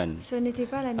militiamen. Ce n'était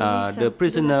pas la milice The de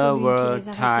prisoners la commune were qui les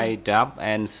arrêtait. tied up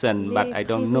and sent, but Les I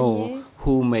don't know prisonniers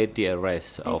who made the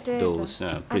arrest of étaient those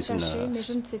attachés, mais prisoners.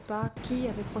 je ne sais pas qui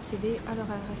avait procédé à leur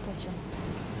arrestation.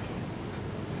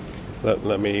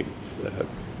 Let me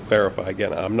clarify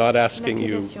again. I'm not asking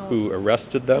you L'accusation. who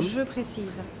arrested them. Je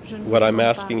précise, je ne vous What I'm demande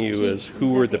asking pas you qui is who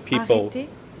ils were the avaient people arrêtés,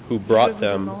 who je brought vous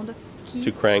them demande qui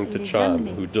to Krang les Tachan,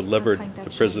 amenait who à delivered Krang the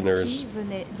Tachan, prisoners qui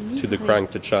venait to the livrer Krang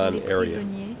Tachan les area.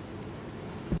 prisonniers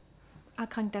à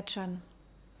Krang Tachan.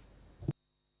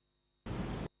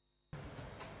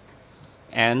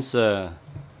 Answer.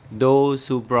 Those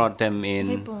who brought them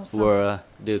in Réponse. were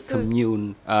the Ceux-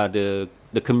 commune, the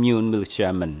commune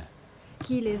militiamen.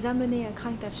 Qui les amenait à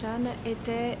Krang Tachan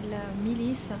était la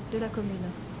milice de la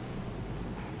commune.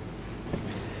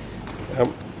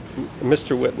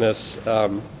 Mr. Witness,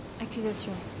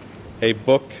 Accusation. a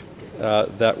book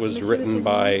that was Monsieur le written témoin.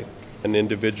 by an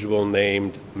individual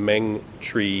named Meng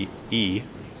Tri Yi,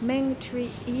 Meng Tri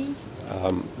Yi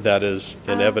that is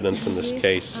in a evidence in this publié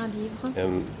case, un livre.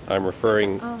 and I'm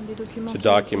referring Un des documents to qui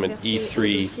a été document versé au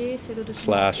E3 dossier, c'est le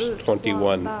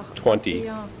document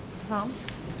 /2120.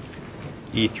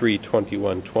 E3-2120.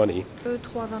 E3-2120.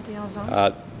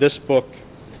 E3-2120. This book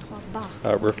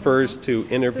E3-2120. refers to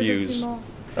Ce interviews document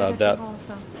fait that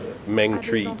référence Meng à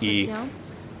Tri des Yi entretiens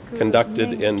que conducted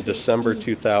Meng in Tri December Yi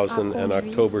 2000 and a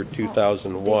October conduit en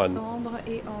 2001 décembre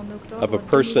et en octobre of a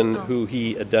person 2001. who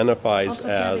he identifies Entretien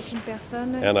avec as, une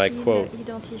personne and I qu'il quote,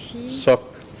 identifie Sok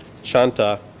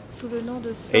Chanta, sous le nom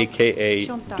de Sok aka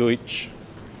Chanta, Deutsch,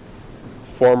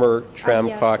 former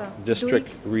Tramcock alias District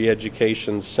Deutsch,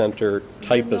 Re-Education Center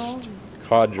typist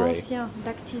cadre. ancien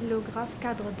dactylographe,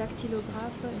 cadre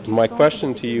dactylographe du My centre question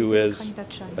de to you sécurité de is, Krang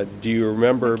Tachan. do you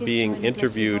remember Ma question being est la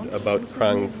interviewed suivante. about Vous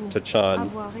Krang souvenez-vous Tachan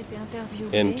avoir été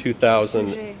interviewé in au 2000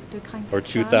 sujet de Krang or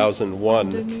Tachan 2001 en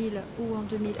 2000 ou en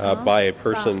 2001 by a par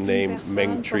person une named personne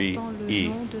Meng Tri portant le Yi?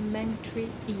 nom de Meng Tri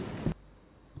Yi.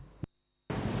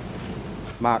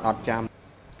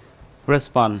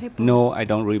 Response. Réponse. No, I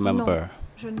don't remember. Non,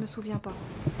 je ne me souviens pas.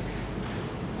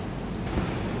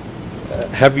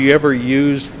 Have you ever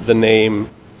used the name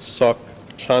Sok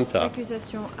Chanta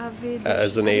L'accusation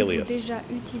as an avez-vous alias? déjà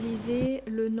utilisé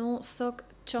le nom Sok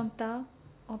Chanta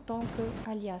en tant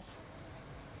qu'alias?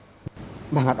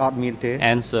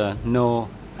 Answer: No,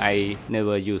 I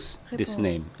never use this Réponse: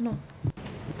 name. Non.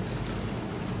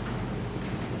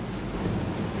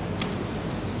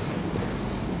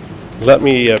 Let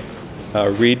me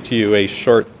read to you a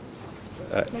short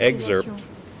excerpt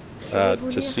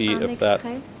to see if that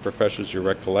refreshes your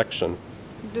recollection.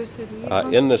 De ce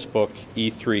livre, In this book,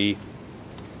 E3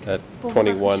 at pour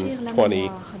rafraîchir la 2120,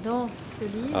 mémoire, dans ce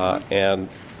livre, and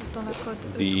dans la code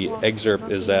the E3,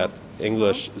 excerpt is at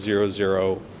English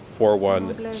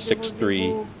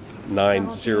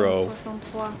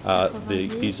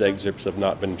 00416390. These excerpts have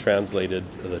not been translated.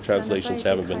 The translations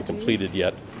haven't been completed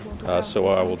yet, so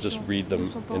I will just read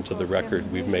them into the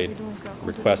record. We've made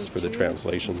requests for the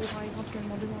translations.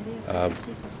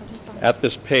 At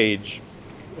this page,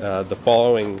 the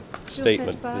following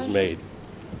statement is made,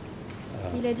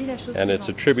 and it's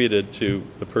attributed to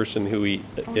the person who he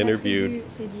interviewed,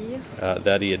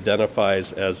 that he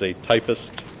identifies as a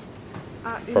typist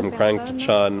from Krang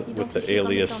Tachan with the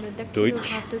alias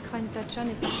Deutsch,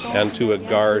 and to a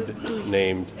guard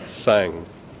named Sang.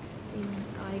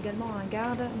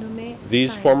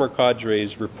 These former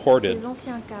cadres reported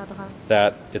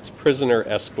that its prisoner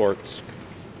escorts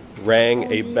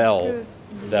rang a bell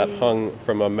that hung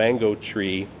from a mango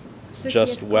tree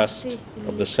just west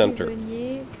of the center.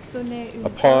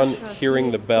 Upon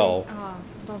hearing the bell,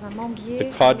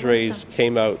 the cadres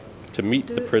came out to meet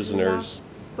the prisoners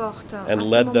and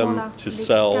led them to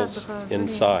cells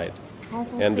inside.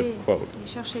 End of quote.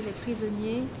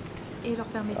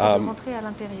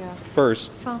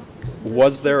 First,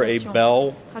 was there a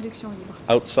bell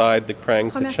outside the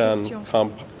Krang Tachan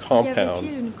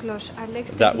compound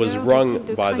that was rung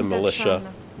by the militia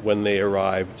when they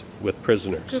arrived with Que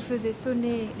prisoners? faisaient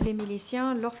sonner les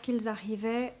miliciens lorsqu'ils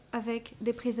arrivaient avec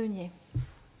des prisonniers?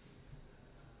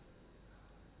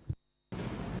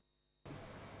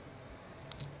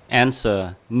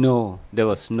 Answer: No, there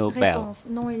was no bell. Réponse: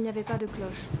 non, il n'y avait pas de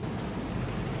cloche.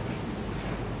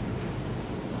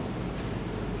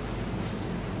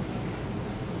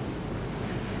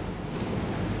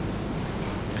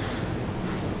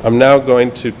 I'm now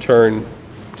going to turn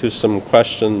to some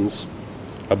questions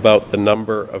about the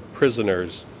number of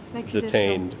prisoners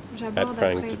detained at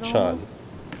Krang Tachan.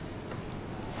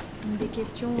 Des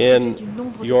questions In du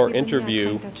nombre de your prisonniers à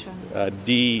interview, Krang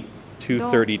Tachan.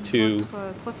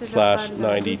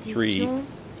 D232/93,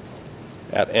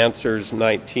 at answers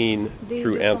 19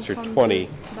 through answer 20,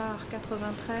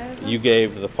 you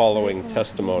gave the following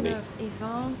testimony.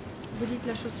 Vous dites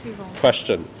la chose suivante.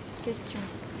 Question: Question.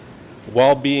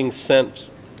 while being sent,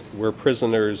 were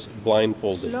prisoners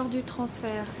blindfolded? Lors du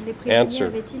transfert, les prisonniers Answer: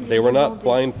 avaient-ils they les were yeux not bandés?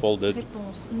 blindfolded,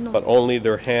 Réponse: non. but only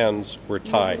their hands were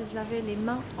Mais tied. ils avaient les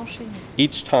mains enchaînées.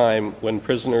 Each time when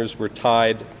prisoners were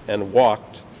tied and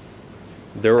walked,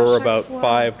 there were about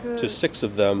 5 to 6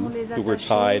 of them who were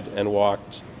tied and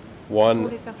walked, Pour one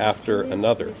les faire after sortir,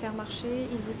 another. les faire marcher,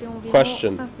 ils étaient environ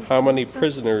Question: 5 ou how many 6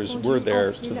 prisoners were conduits there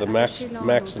en to file, the attachés l'un à l'autre.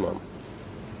 maximum?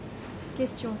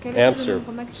 Question: quel était le Answer: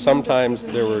 nombre maximum de sometimes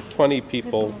there prisonniers? were 20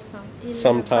 people, Réponse: il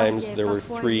sometimes variait. there were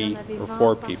Parfois, 3 il y en avait or 20, 4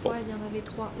 parfois, people. il y en avait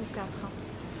 3 ou 4.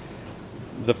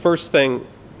 The first thing,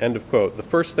 end of quote, the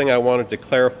first thing I wanted to Fin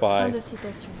clarify, de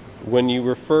citation. when you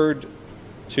referred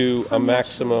to a Première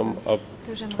maximum chose of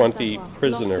que j'aimerais 20 savoir. Lorsque vous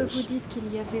prisoners, dites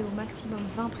qu'il y avait au maximum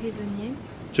 20 prisonniers,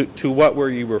 to what were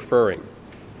you referring?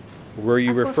 Were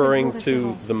you À quoi referring faites-vous to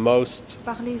référence? the most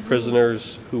parlez-vous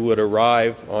prisoners who would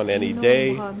arrive on any du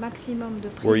day? nombre maximum de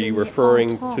Were you prisonniers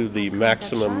referring entrant to à the Krang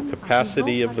maximum Tachan,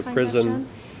 capacity arrivant of à the Krang prison? Tachan?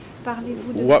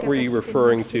 Parlez-vous de la What were you capacité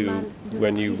referring to maximale de la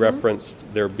when you prison? referenced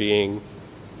there being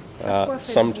À quoi faites-vous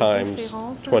sometimes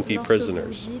référence 20 lorsque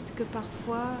prisoners? vous dites que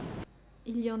parfois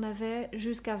il y en avait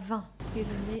jusqu'à 20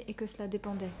 prisonniers et que cela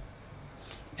dépendait?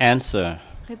 Answer: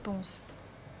 Réponse: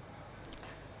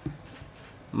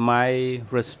 my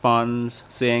response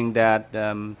saying that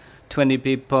 20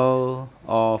 people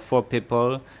or 4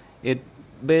 people, it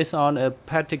based on a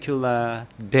particular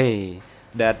day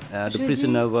that the Je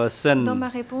prisoner dis was sent dans ma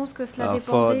réponse que cela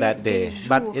for dépendait that des day,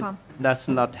 jours, but it does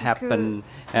not que happen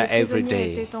les every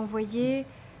prisonniers day. étaient envoyés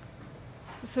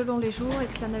selon les jours et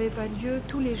que cela n'avait pas lieu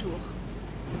tous les jours.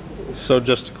 So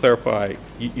just to clarify,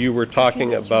 you were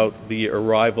talking Accusation. about the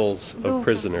arrivals of Donc, vous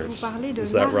prisoners. parlez de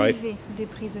Is that right? l'arrivée des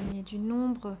prisonniers, du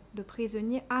nombre de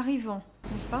prisonniers arrivants,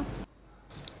 n'est-ce pas?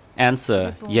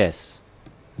 Answer: Réponse. yes.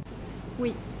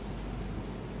 Oui.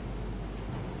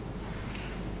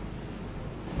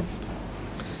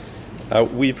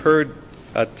 We've heard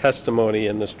a testimony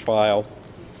in this trial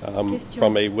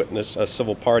from a witness, a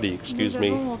civil party, excuse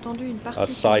me,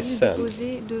 Srei.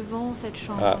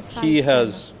 He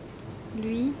has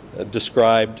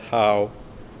described how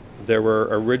there were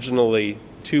originally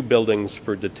 2 buildings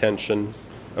for detention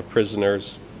of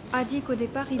prisoners,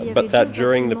 but that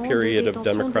during the period of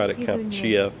Democratic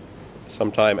Kampuchea,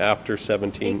 sometime after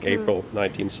April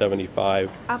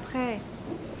 1975,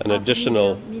 an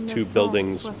additional 2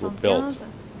 buildings were built.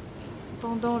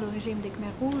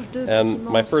 And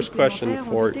my first question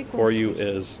for you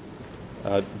is,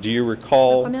 do you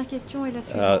recall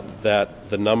that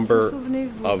the number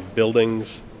of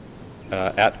buildings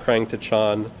at Krang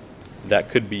Tachan that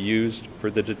could be used for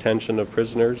the detention of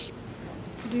prisoners?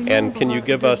 And can you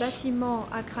give us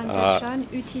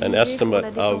an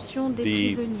estimate of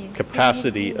the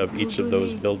capacity of each of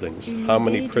those buildings? How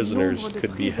many prisoners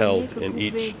could be held in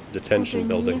each detention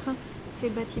building?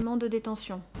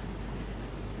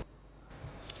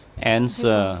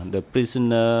 Answer: the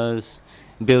prisoners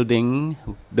building,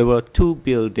 there were 2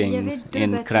 buildings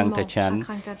in Krang Tachan.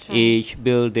 Each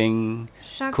building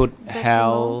could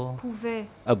hold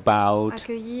about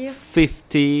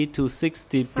 50 to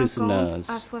 60 prisoners.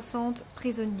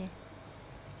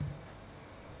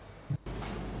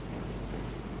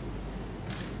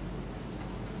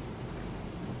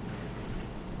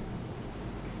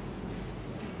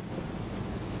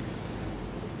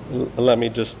 Let me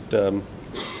just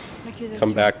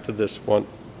come back to this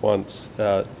once,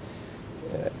 and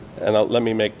let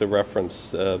me make the reference.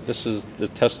 This is the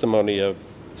testimony of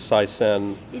Srei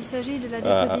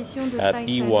at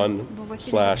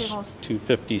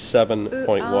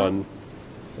E1/257.1.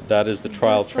 That is the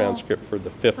trial transcript for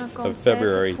the 5th of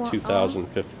February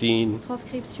 2015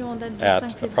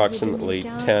 at approximately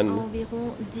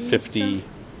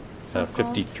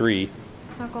 10:53.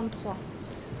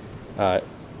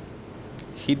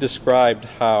 He described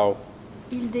how,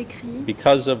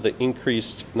 because of the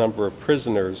increased number of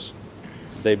prisoners,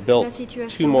 they built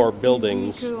 2 more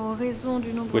buildings,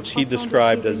 which he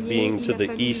described as being to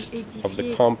the east of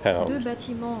the compound.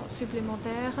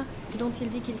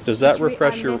 Does that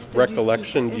refresh your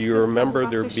recollection? Do you remember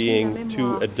there being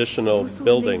 2 additional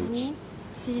buildings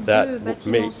that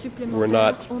were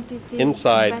not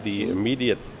inside the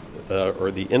immediate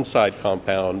or the inside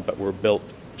compound, but were built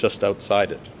just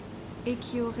outside it? Et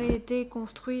qui aurait été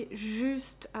construit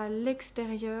juste à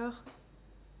l'extérieur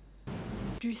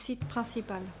du site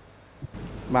principal.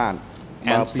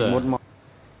 Answer.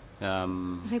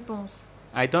 Réponse.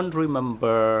 I don't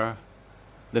remember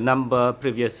the number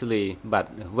previously, but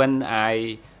when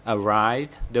I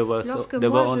arrived, there were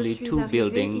only 2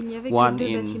 buildings, one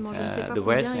in the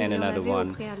west and another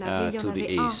one to the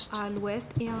east. À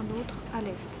l'ouest et un autre à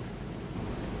l'est.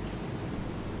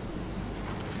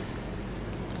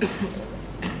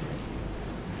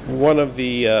 One of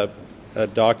the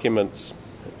documents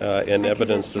in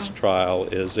evidence this trial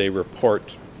is a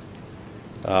report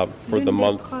for the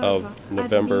month of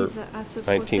November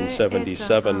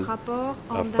 1977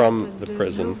 from the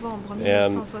prison.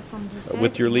 And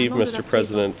with your leave, Mr.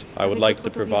 President, I would like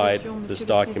to provide this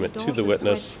document to the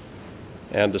witness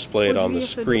and display it on the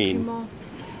screen.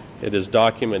 It is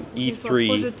document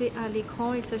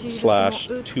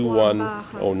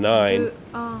E3/2109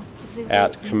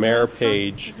 at Khmer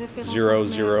page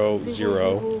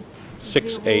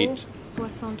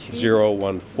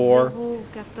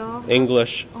 000680014,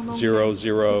 English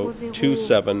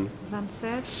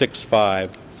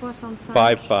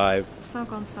 00276555,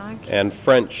 and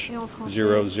French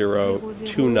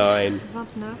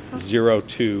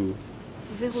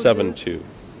 00290272.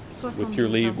 With your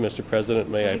leave, Mr. President,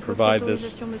 may I provide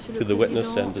this to the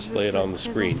witness and display it on the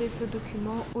screen?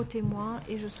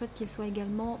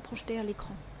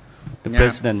 The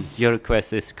President, your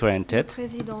request is granted.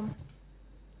 Président,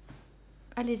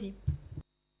 allez-y.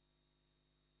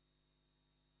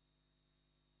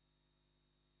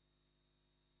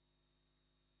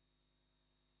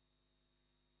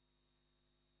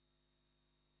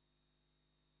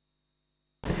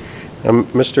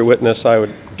 Mr. Witness, I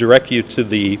would direct you to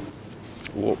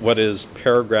what is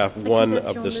paragraph 1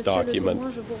 of this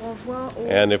document,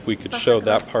 and if we could show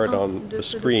that part on the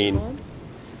screen.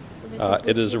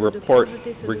 It is a report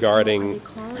regarding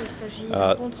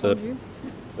the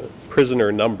prisoner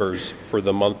numbers for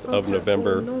the month of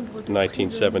November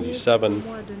 1977.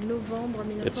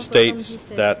 It states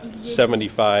that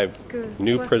 75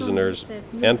 new prisoners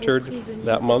entered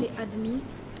that month,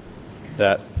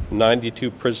 that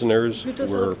 92 prisoners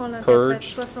were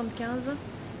purged,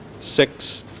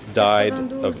 6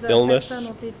 died of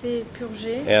illness,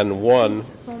 and 1,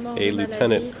 a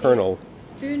lieutenant colonel,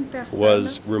 Une personne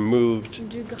was removed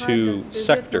du grade to de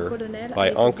sector lieutenant-colonel a by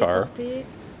été Ankar, déportée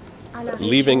à la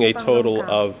leaving a région par total l'Ankar.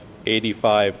 of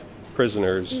 85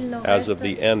 prisoners Il n'en as of reste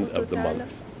the end au of the total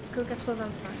month. que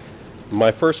 85.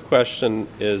 My first question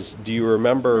is, do you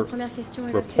remember Ma première question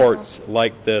est la reports suivante.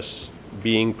 like this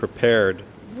being prepared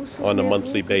Vous on a souvenez-vous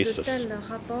monthly que de basis? tels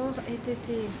rapports aient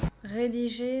été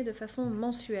rédigés de façon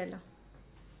mensuelle?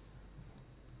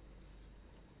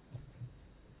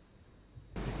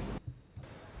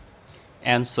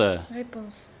 Answer.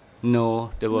 Réponse.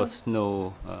 No, there was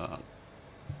no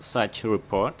such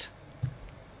report.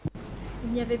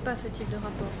 Il n'y avait pas ce type de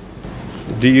rapport.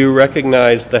 Do you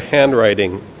recognize the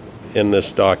handwriting in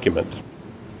this document?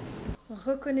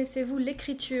 Reconnaissez-vous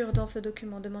l'écriture dans ce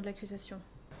document? Demande l'accusation.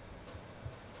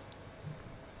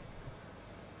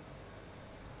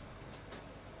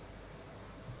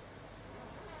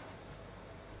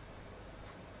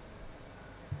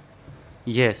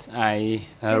 Yes, I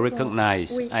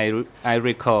recognize. Oui. I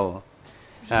recall.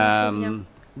 Je m'en souviens.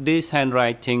 This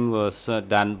handwriting was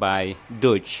done by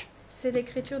Deutsch. C'est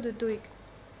l'écriture de Doig.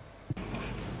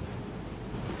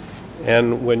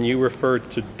 And when you refer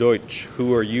to Deutsch,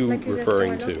 who are you L'accusation.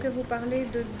 referring Et lorsque to? vous parlez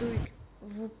de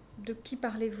Doig, de qui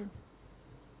parlez-vous?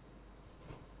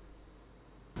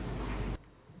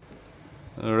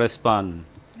 Respond.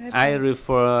 Réponse. I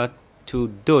refer to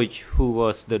Deutsch, who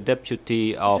was the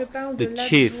deputy Je of parle the de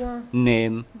chief l'adjoint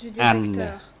named du Anne.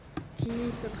 directeur qui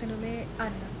se prénommait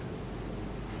Anne.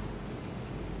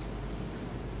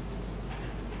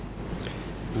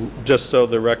 Just so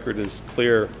the record is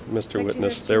clear, Mr.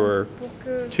 Witness, there were Pour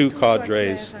que two tout soit cadres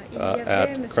clair, il y avait, at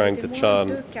monsieur Krang le témoin, Tachan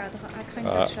deux cadres à Krang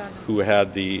Tachan. who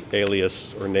had the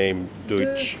alias or name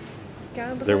Deutsch.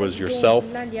 Cadres There was dont yourself,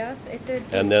 l'alias était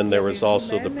Doig. and then Il y there avait was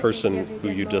also the vous-même, et il y person avait who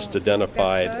you également just une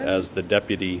identified personne as the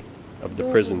deputy of the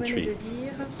dont prison vous venez de chief.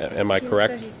 dire Am I qu'il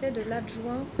correct? s'agissait de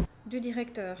l'adjoint du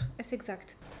directeur. Est-ce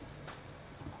exact?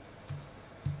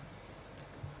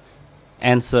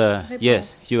 Answer. Réponse.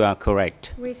 Yes, you are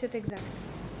correct. Oui, c'est exact.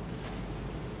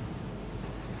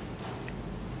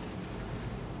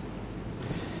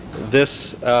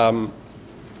 This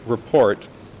report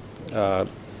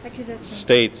Accusation.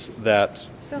 states that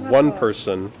Ce one rapport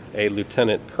person, a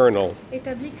lieutenant colonel,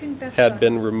 établit qu'une personne had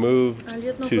been removed un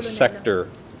lieutenant-colonel to sector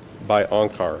by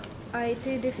Ankar. a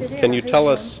été déféré Can à you la tell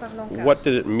région us par l'Ankar. what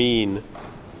did it mean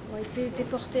A été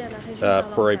déporté à la région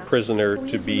par for a l'Ankar. prisoner to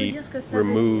Pourriez-vous nous be dire ce que cela veut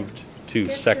removed dire? to Qu'est-ce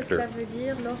que sector? cela veut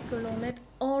dire lorsque l'on est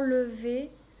enlevé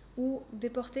ou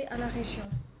déporté à la région?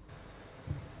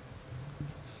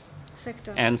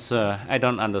 Secteur. Answer. I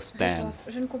don't understand. Réponse.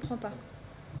 Je ne comprends pas.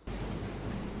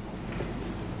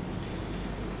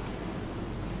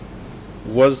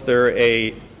 Was there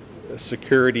a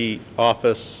security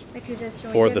office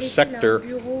Accusation. for Y the avait-il sector un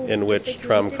bureau in de which sécurité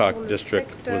Tramkak pour le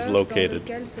district secteur was dans located?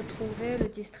 lequel se trouvait le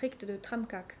district de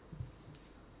Tramkak?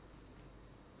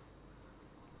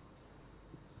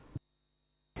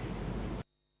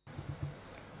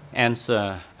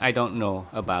 Answer. I don't know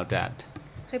about that.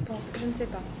 Réponse. Je ne sais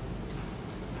pas.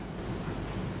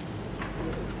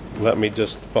 Let me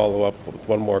just follow up with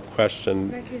one more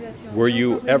question. L'accusation. Were J'ai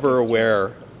you encore une ever question.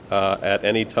 aware at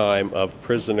any time of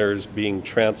prisoners being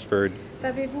transferred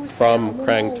Savez-vous si à un from moment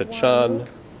Krang ou à un Tachan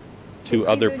autre, to les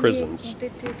other prisonniers prisons? ont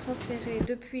été transférés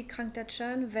depuis Krang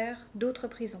Tachan vers d'autres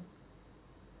prisons?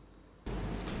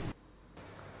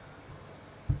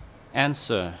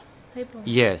 Answer. Réponse.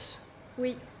 Yes.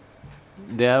 Oui.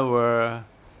 There were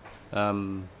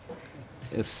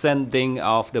sending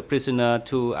of the prisoner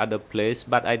to other place,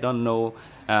 but I don't know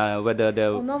whether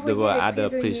there On were envoyait les other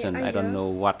prisonniers prisons. I don't ailleurs, know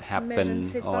what mais je ne happened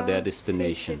sais or pas their si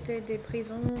destination. c'était des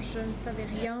prisons, je ne savais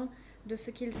rien de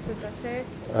ce qu'il se passait,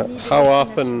 ni de How destination.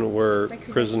 often were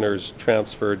L'accusation. prisoners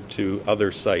transferred to other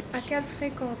À sites? quelle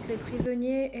fréquence les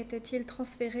prisonniers étaient-ils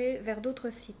transférés vers d'autres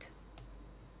sites?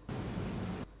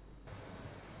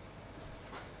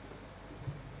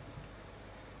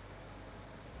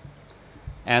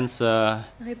 Answer.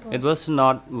 Réponse. It was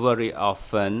not very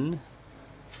often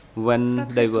when Pas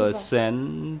très they were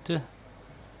souvent. sent.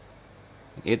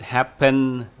 It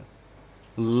happened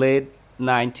late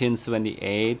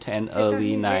 1978 and C'est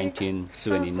early arrivé fin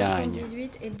 1979.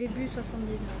 78 et début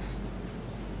 79.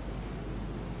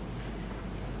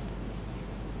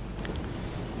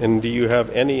 And do you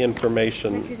have any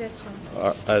information L'accusation.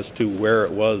 as to where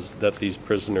it was that these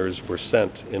prisoners were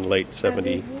sent in late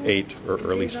 78 or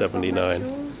early Des 79?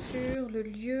 informations sur le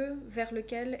lieu vers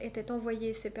lequel étaient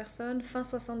envoyées ces personnes fin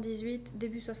 78,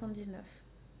 début 79?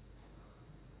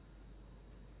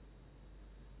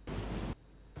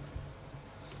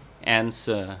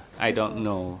 Answer. I don't Réponse.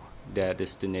 know their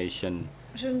destination.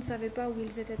 Je ne savais pas où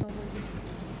ils étaient envoyés.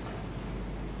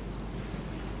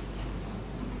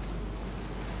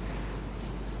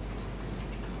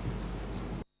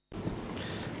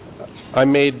 I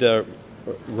made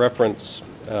reference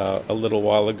a little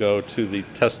while ago to the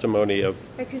testimony of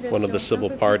one of the civil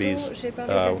parties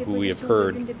who we have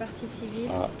heard,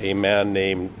 a man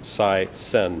named Srei.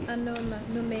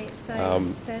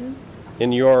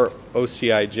 In your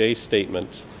OCIJ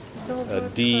statement,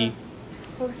 D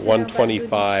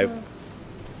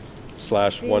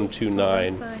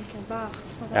 125/129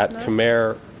 at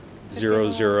Khmer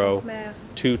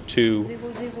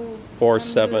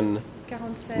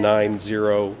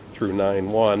 00224790 through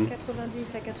 91,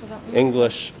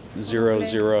 English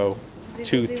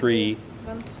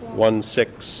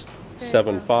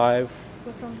 00231675,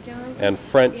 and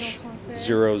French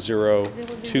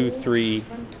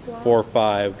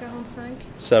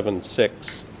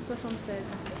 00234576.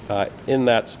 In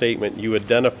that statement, you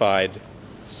identified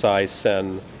Srei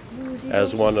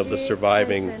as one of the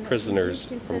surviving prisoners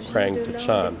from Krang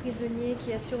Tachan.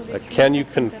 Can you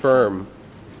confirm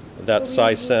that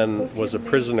Srei was a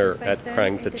prisoner at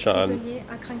Krang Tachan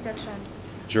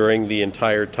during the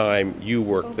entire time you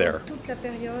worked there?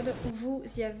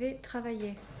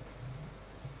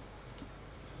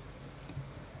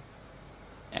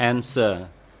 Answer.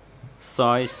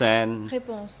 Srei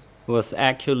was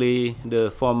actually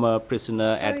the former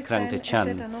prisoner at Krang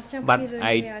Tachan, but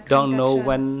I don't know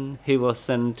when he was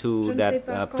sent to that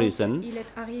prison.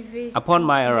 Upon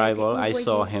my arrival, I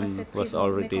saw him was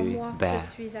already there.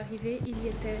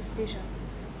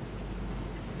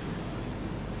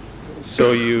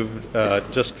 So you've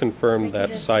just confirmed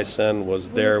that Srei was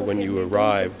there when you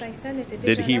arrived.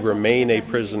 Did he remain a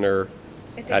prisoner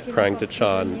at Krang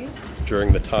Tachan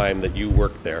during the time that you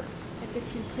worked there?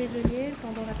 Était-il prisonnier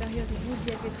pendant la période où vous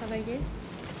y avez travaillé?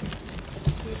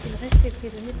 Est-il resté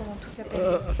prisonnier pendant toute la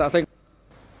période?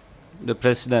 The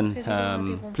President,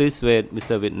 please wait,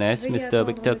 Mr. Witness. Mr.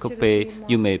 Victor Coupe,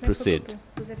 you may proceed.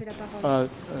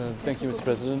 Thank you, Mr.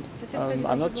 President.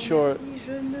 I'm not sure.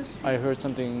 I heard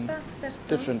something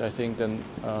different, I think, than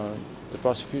the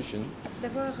prosecution.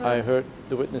 I heard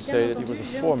the witness say that he was a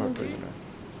former prisoner.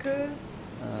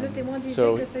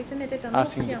 So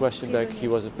asking the question like he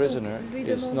was a prisoner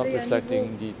is not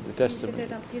reflecting the testimony.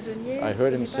 I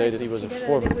heard him say that he was a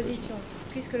former prisoner.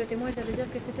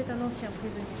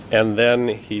 And then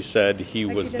he said he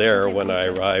was there when I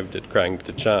arrived at Krang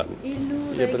Tachan.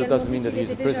 Yeah, but it doesn't mean that he's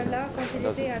a prisoner.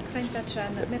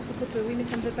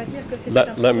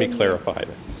 Let me clarify.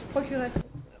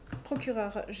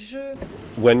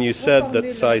 When you said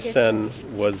that Srei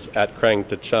was at Krang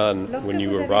Tachan when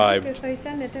you arrived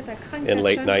in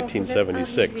late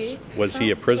 1976, was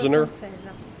he a prisoner?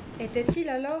 Était-il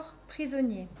alors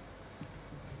prisonnier?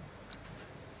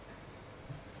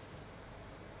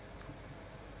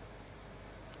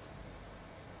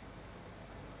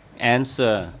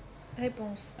 Answer.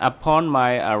 Réponse. Upon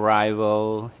my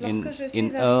arrival in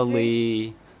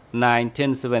early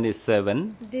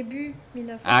 1977,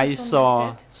 I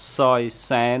saw Srei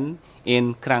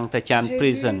in Krang Tachan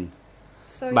prison,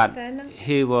 but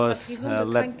he was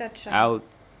let out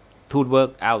to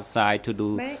work outside to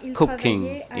do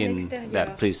cooking in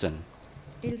that prison.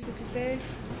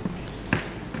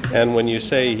 And when you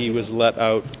say he was let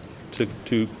out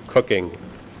to cooking,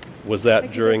 was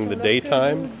that during the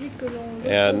daytime?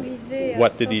 And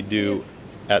what did he do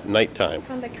at nighttime?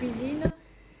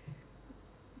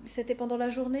 C'était pendant la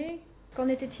journée. Qu'en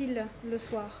était-il le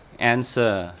soir?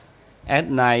 Answer. At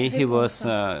night, he was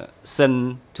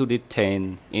sent to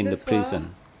detain in the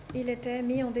prison. Il était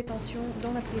mis en détention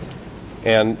dans la prison.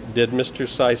 And did Mr.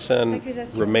 Srei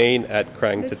remain at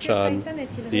Krang Tachan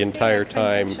the entire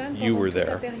time you were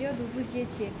there?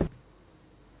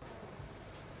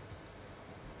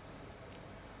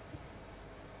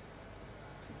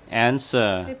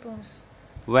 Answer.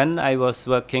 When I was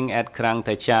working at Krang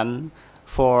Tachan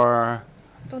for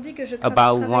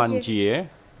about 1 year,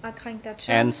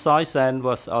 and Srei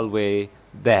was always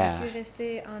there.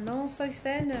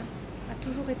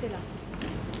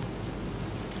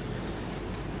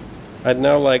 I'd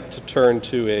now like to turn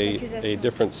to a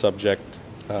different subject,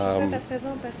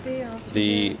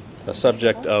 the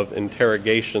subject of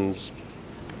interrogations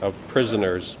of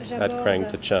prisoners at Krang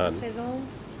Tachan.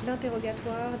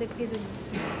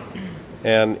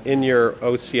 And in your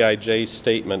OCIJ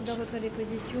statement,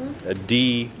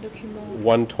 D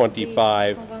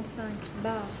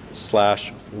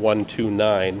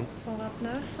 125/129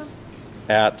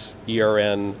 at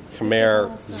ERN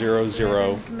Khmer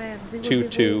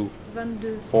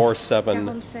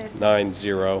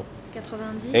 00224790,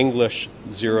 English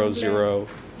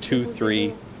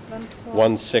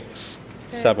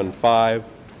 00231675,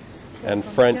 and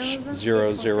French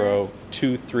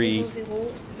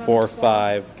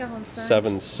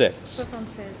 234576.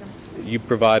 You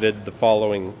provided the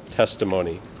following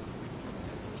testimony,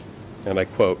 and I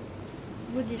quote,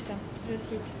 Vous dites, je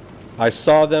cite, I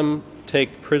saw them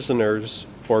take prisoners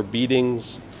for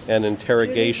beatings and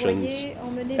interrogations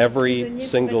every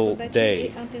single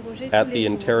day at the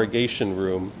interrogation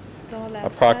room,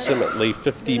 approximately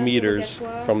 50 meters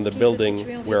from the building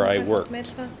where I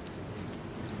worked.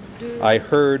 I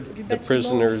heard the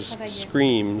prisoners'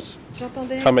 screams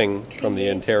coming from the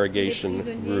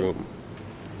interrogation room.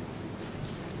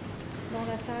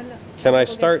 Can I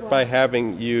start by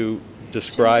having you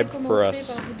describe for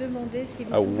us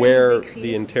where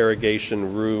the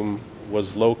interrogation room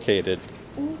was located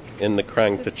in the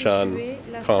Krang Tachan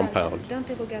compound?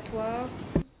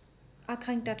 À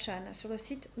Krang Tachan, sur le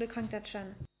site de Krang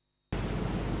Tachan.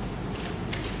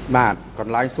 បាទក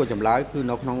ន្លែងសួរចម្លើយគឺ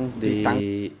នៅក្នុងទីតាំង The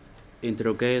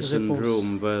interrogation room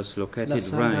was located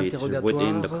right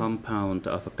within the compound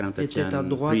of Krang était à Tachan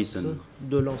droite prison.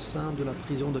 de l'enceinte de la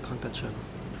prison de Krang Tachan.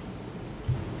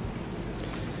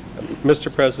 Mr.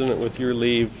 President, with your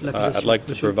leave, I'd like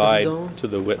to provide to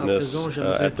the witness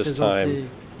at this time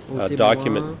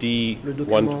document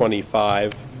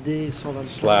D125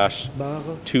 slash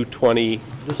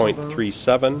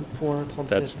 220.37.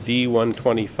 That's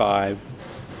D125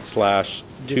 slash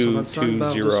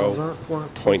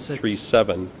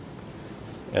 220.37.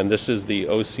 And this is the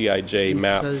OCIJ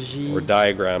map or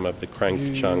diagram of the Krang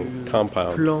Tachan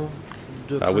compound.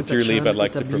 With your leave, I'd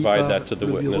like to provide that to the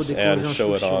witness and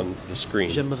show it on the screen.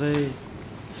 J'aimerais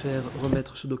faire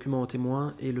remettre ce document au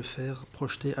témoin et le faire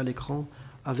projeter à l'écran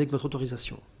avec votre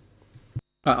autorisation.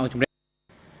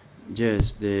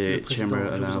 Yes, the Le président, chamber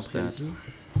je vous en allows prie, that. allez-y.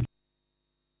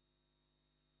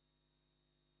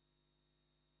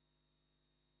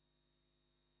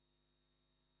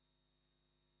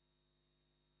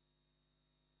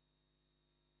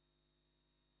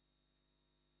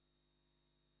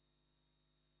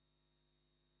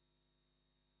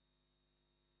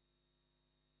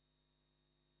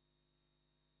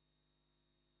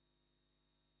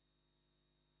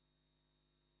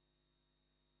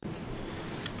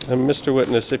 And Mr.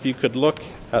 Witness, if you could look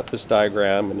at this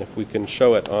diagram and if we can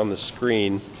show it on the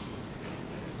screen,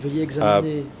 Veuillez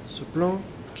examiner ce plan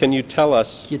can you tell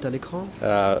us, qui est à l'écran.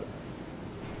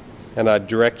 and I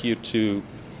direct you to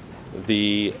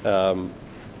the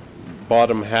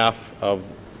bottom half of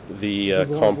the Je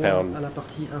vous renvoie compound à la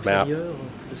partie map. inférieure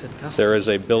de cette carte. There is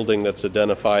a building that's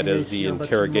identified Il y a as the ici un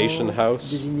interrogation bâtiment house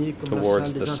désigné comme la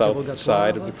towards salle the des south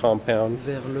side of the interrogatoires compound.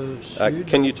 vers le sud.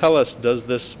 Can you tell us, does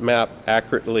this map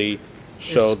accurately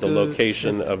show Est-ce the que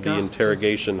location cette of the carte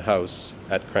interrogation house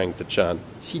at Krang Tachan?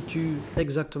 situe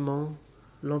exactement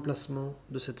l'emplacement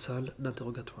de cette salle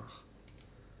d'interrogatoire.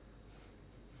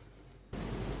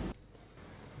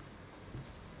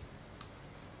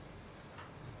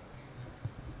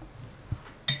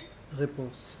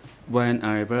 Réponse. When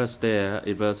I was there,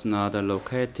 it was not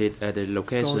located at the Quand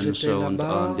location j'étais shown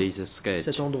là-bas, on this sketch.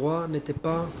 cet endroit n'était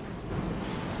pas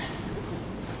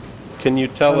Can you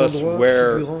tell un us endroit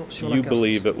where figurant sur la you carte.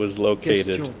 believe it was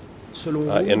located Question. Selon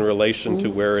vous, in relation to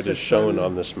où where it cette is shown salle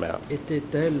on this map?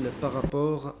 était-elle par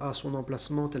rapport à son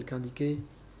emplacement tel qu'indiqué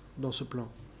dans ce plan?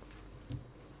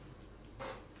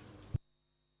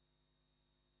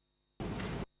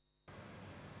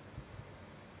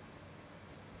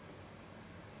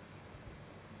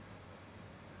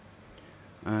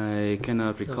 I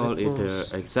cannot recall it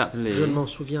Réponse. exactly, Je ne m'en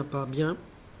souviens pas bien,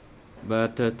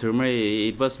 but to me,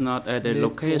 it was not at the Mais pour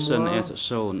location moi, as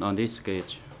shown on this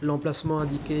sketch. l'emplacement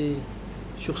indiqué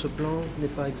sur ce plan n'est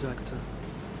pas exact.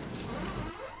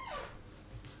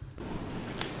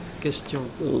 Question.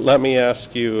 Let me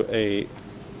ask you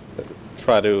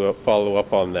try to follow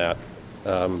up on that.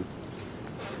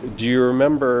 Do you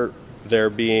remember there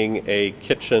being a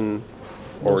kitchen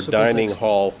Dans or ce dining contexte,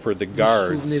 hall for the Vous guards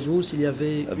souvenez-vous s'il y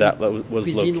avait that une was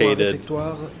cuisine ou un located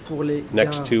réfectoire pour les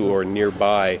next to or gardes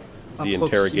nearby à the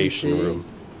interrogation proximité room?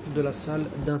 de la salle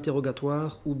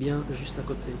d'interrogatoire ou bien juste à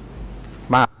côté?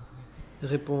 បាទ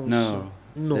Réponse. No,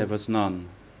 Non. there was none.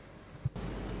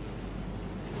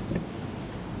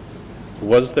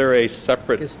 Was there a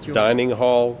separate Question. dining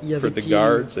hall Y for the avait-il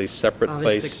guards, a separate Un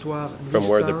place réfectoire from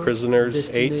where the distinct prisoners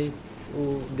destiné ate?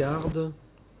 aux gardes,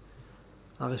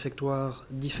 un réfectoire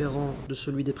différent de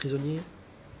celui des prisonniers?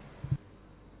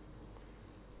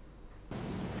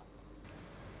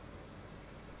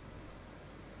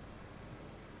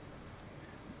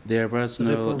 There was no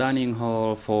Réponse. dining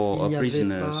hall for Il n'y avait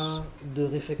prisoners. pas de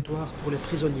réfectoire pour les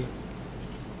prisonniers.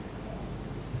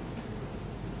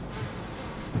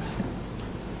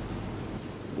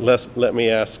 Let me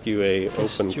ask you a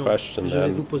open question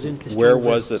then. Where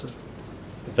was it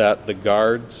that the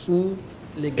guards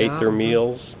ate their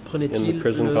meals in the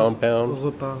prison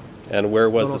compound? And where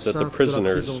was it that the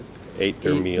prisoners ate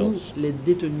their meals? Les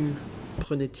détenus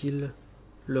prenaient-ils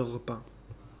leur repas?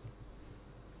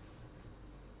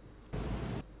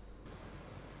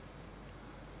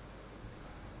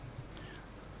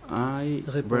 I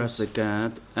was a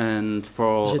guard, and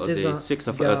for the 6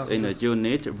 of us in a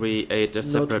unit, we ate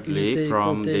separately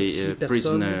from the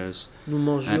prisoners.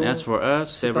 And as for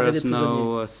us, there was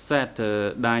no set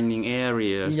dining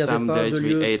area. Some days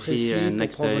we ate here, and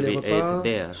next day we ate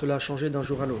there. Cela a changé d'un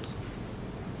jour à l'autre.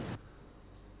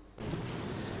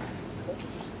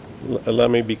 Let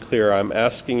me be clear. I'm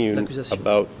asking you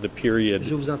about the period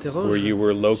where you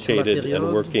were located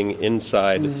and working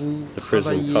inside the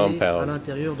prison compound,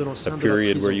 a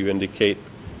period where you indicate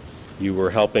you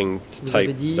were helping to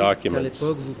type documents.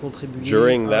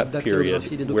 During that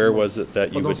period, where was it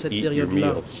that you would eat your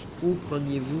meals? Où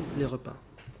preniez-vous les repas?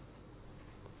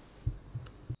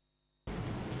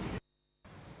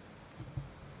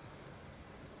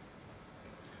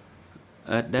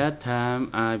 At that time,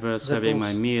 I was having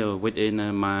my meal within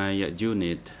my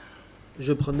unit.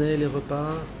 Je prenais les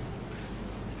repas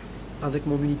avec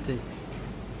mon unité.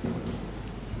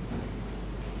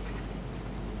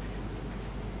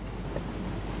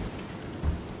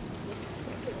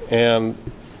 And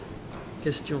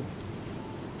question.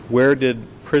 Where did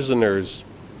prisoners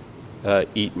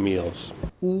eat meals?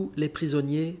 Où les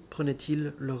prisonniers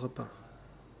prenaient-ils leur repas?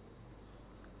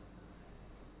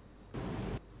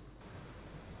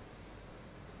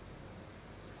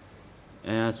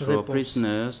 As for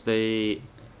prisoners, they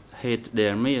ate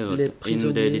their meal in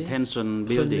the detention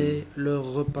building. Prenaient leur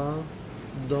repas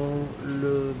dans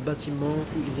le bâtiment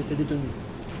où ils étaient détenus.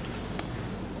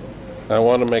 I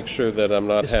want to make sure that I'm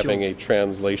not having a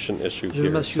translation issue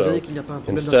here. So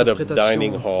instead of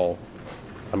dining hall,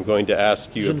 I'm going to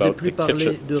ask you about the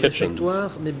kitchens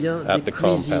at the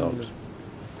compound.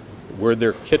 Were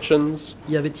there kitchens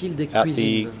at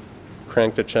the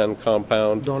Krangtachan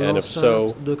compound, and if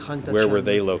so, where were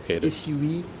they located? Et si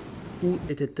oui, où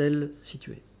étaient-elles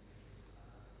situées?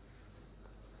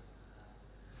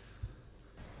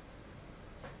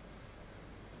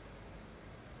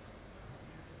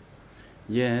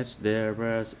 Yes, there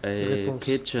was a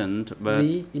kitchen, but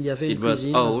oui, il y avait it was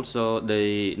old, so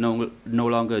they no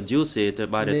longer use it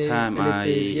by the time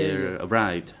I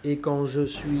arrived. Et quand je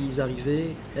suis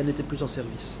arrivé, elle n'était plus en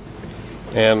service.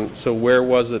 And so where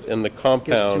was it in the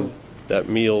compound that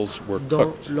meals were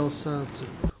cooked? Dans l'enceinte,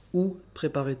 où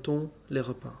préparait-on les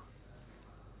repas?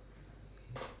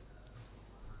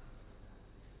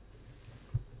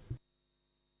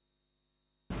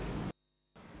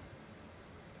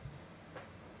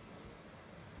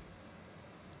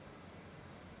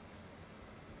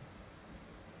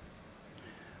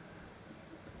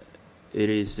 It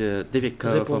is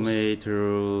difficult for me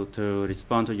to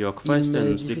respond to your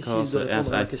questions because,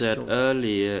 as I said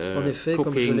earlier,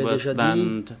 cooking was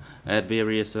done at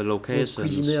various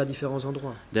locations.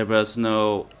 There was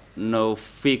no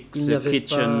fixed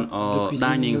kitchen or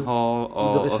dining hall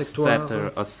or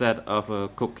a set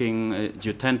of cooking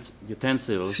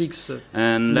utensils.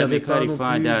 And let me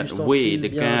clarify that we, the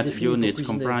guard unit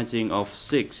comprising of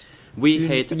 6, we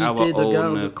had our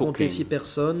own cooking. 6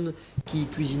 personnes qui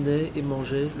cuisinaient et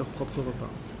mangeaient leurs propres repas.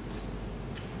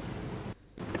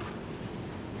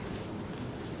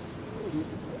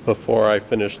 Before I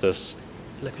finish this,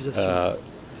 the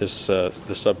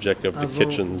subject of the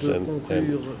kitchens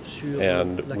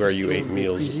and where you ate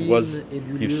meals,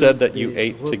 you said that you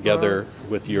ate together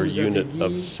with your unit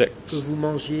of 6.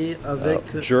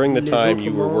 During the time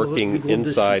you were working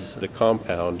inside the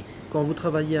compound,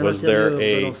 was there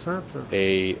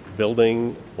a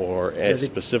building or a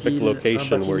specific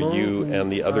location where you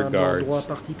and the other guards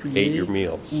ate your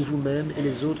meals? Où vous-même et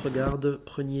les autres gardes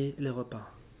preniez les repas?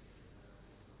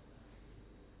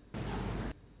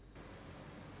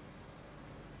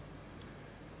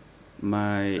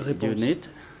 My unit,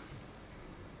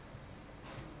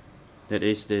 that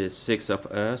is the 6 of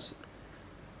us,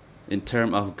 in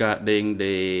terms of guarding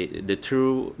the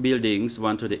two buildings,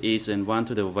 one to the east and one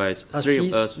to the west, 3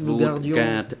 of us would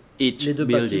guard each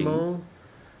building.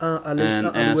 And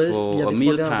as for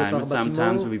mealtime,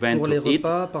 sometimes we went to eat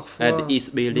at the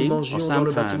east building or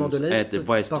sometimes at the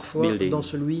west building. Dans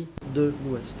celui de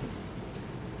l'ouest.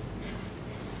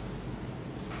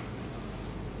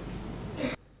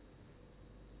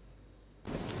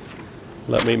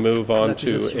 Let me move on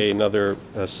to another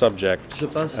subject. Je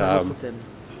passe à un autre thème.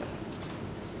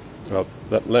 Well,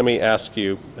 let me ask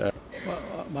you.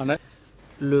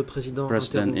 Le président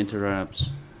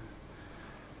interrupts.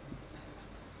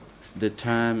 The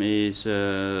time is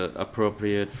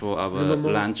appropriate for our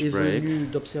lunch break.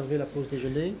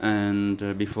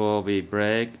 And before we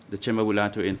break, the Chamber would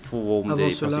like to inform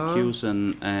the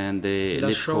prosecution and the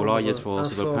lead co-lawyers for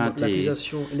civil parties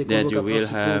that you will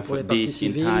have this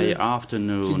entire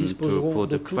afternoon to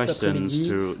put the questions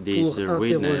to this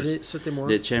witness.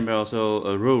 The Chamber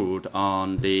also ruled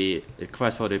on the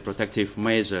request for the protective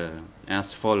measure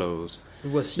as follows.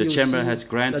 The Chamber has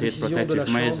granted protective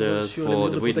measures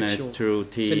for the witness through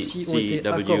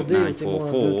TCW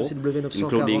 944,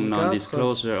 including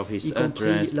non-disclosure of his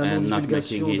address and not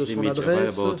making his image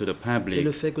available to the public.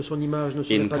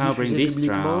 In covering this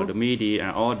trial, the media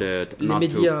are ordered not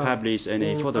to publish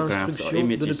any photographs or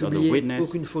images of the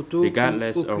witness,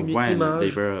 regardless of when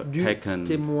they were taken.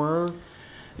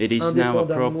 It is now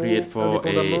appropriate for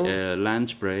a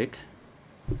lunch break.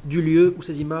 Du lieu où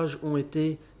ces images ont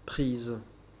été prises.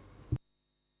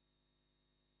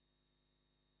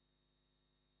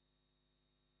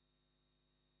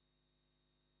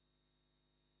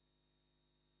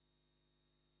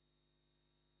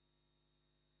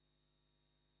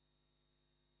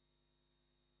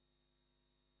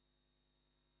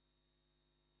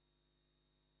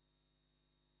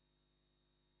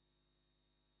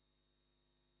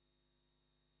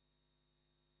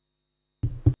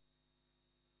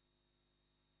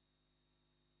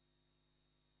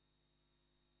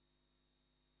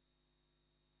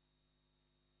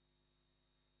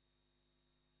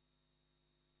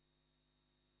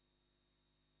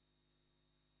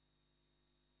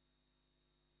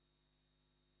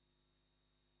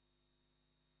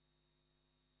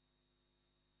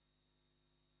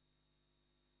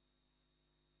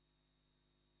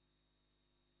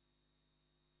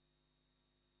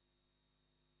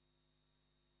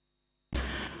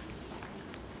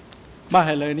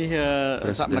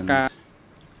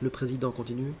 Le président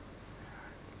continue.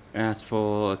 As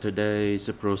for today's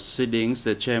proceedings,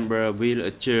 the Chamber will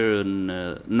adjourn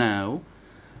now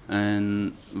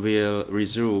and will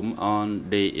resume on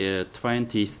the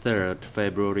 23rd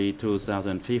February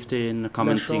 2015,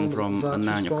 commencing from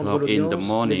 9 o'clock in the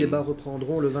morning. And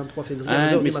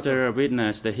Mr.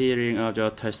 Witness, the hearing of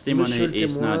your testimony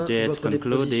is not yet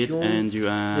concluded, and you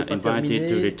are invited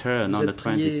to return on the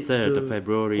 23rd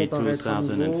February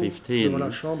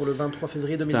 2015,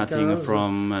 starting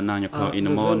from 9 o'clock in the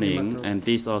morning, and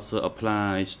this also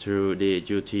applies to the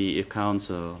Duty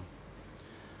Council.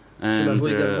 And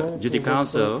Duty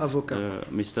Counsel,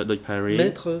 Mr. Dupari,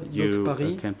 you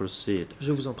can proceed.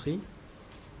 Je vous en prie.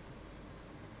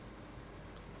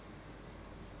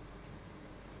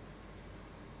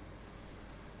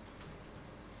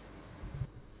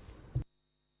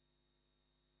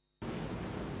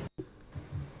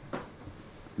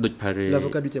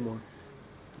 L'avocat du témoin.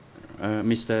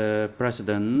 Mr.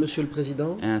 President, Monsieur le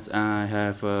Président, as I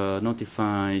have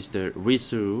notified the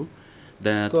issue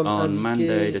that on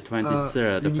Monday, the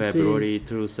 23rd February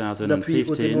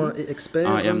 2015,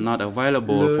 I am not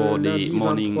available for the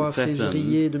morning session,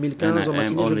 and I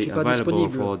am only available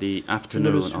for the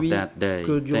afternoon of that day.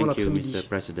 Thank you, Mr.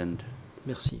 President.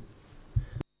 Merci.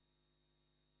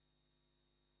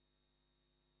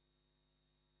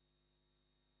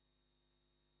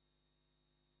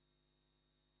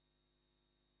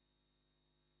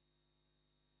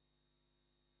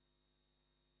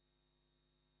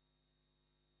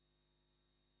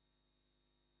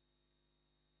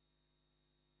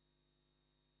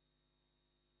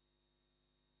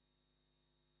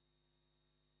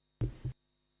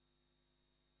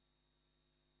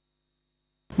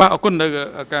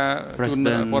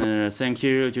 President, thank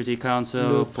you, Duty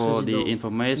Council, for the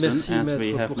information, as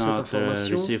we have not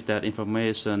received that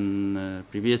information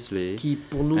previously,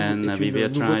 and we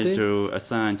will try to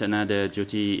assign another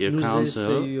Duty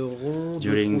Council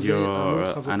during your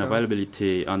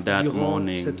unavailability on that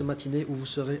morning.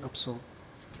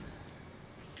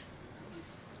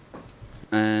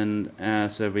 And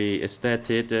as we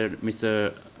stated,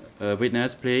 Mr.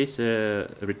 Witness, please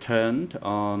return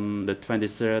on the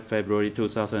 23rd February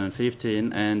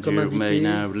 2015, and you may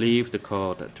now leave the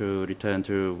court to return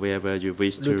to wherever you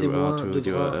wish to, or to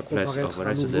your place of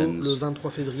residence.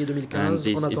 And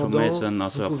this information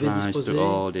also applies to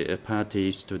all the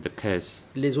parties to the case.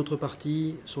 Les autres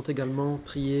parties sont également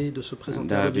priées de se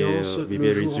présenter à l'audience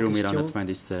le jour en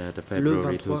question, le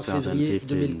 23 février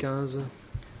 2015.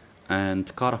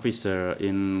 And court officer,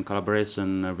 in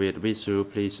collaboration with Visu,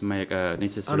 please make a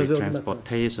necessary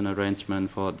transportation arrangement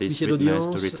for this witness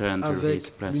to return to his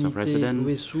place of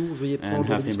residence and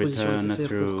have him return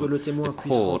through the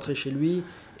court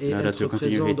in order to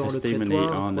continue his testimony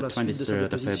on the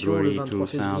 23rd of February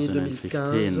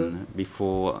 2015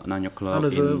 before 9 o'clock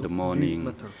in the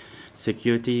morning.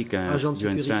 Security guards, you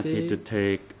are instructed to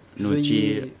take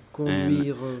Nuji and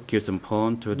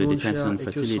Kyusampon to the detention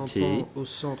facility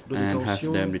and have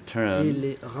them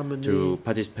return to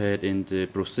participate in the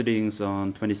proceedings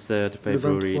on 23rd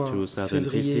February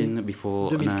 2015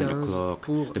 before 9 o'clock.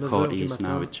 The court is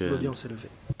now adjourned.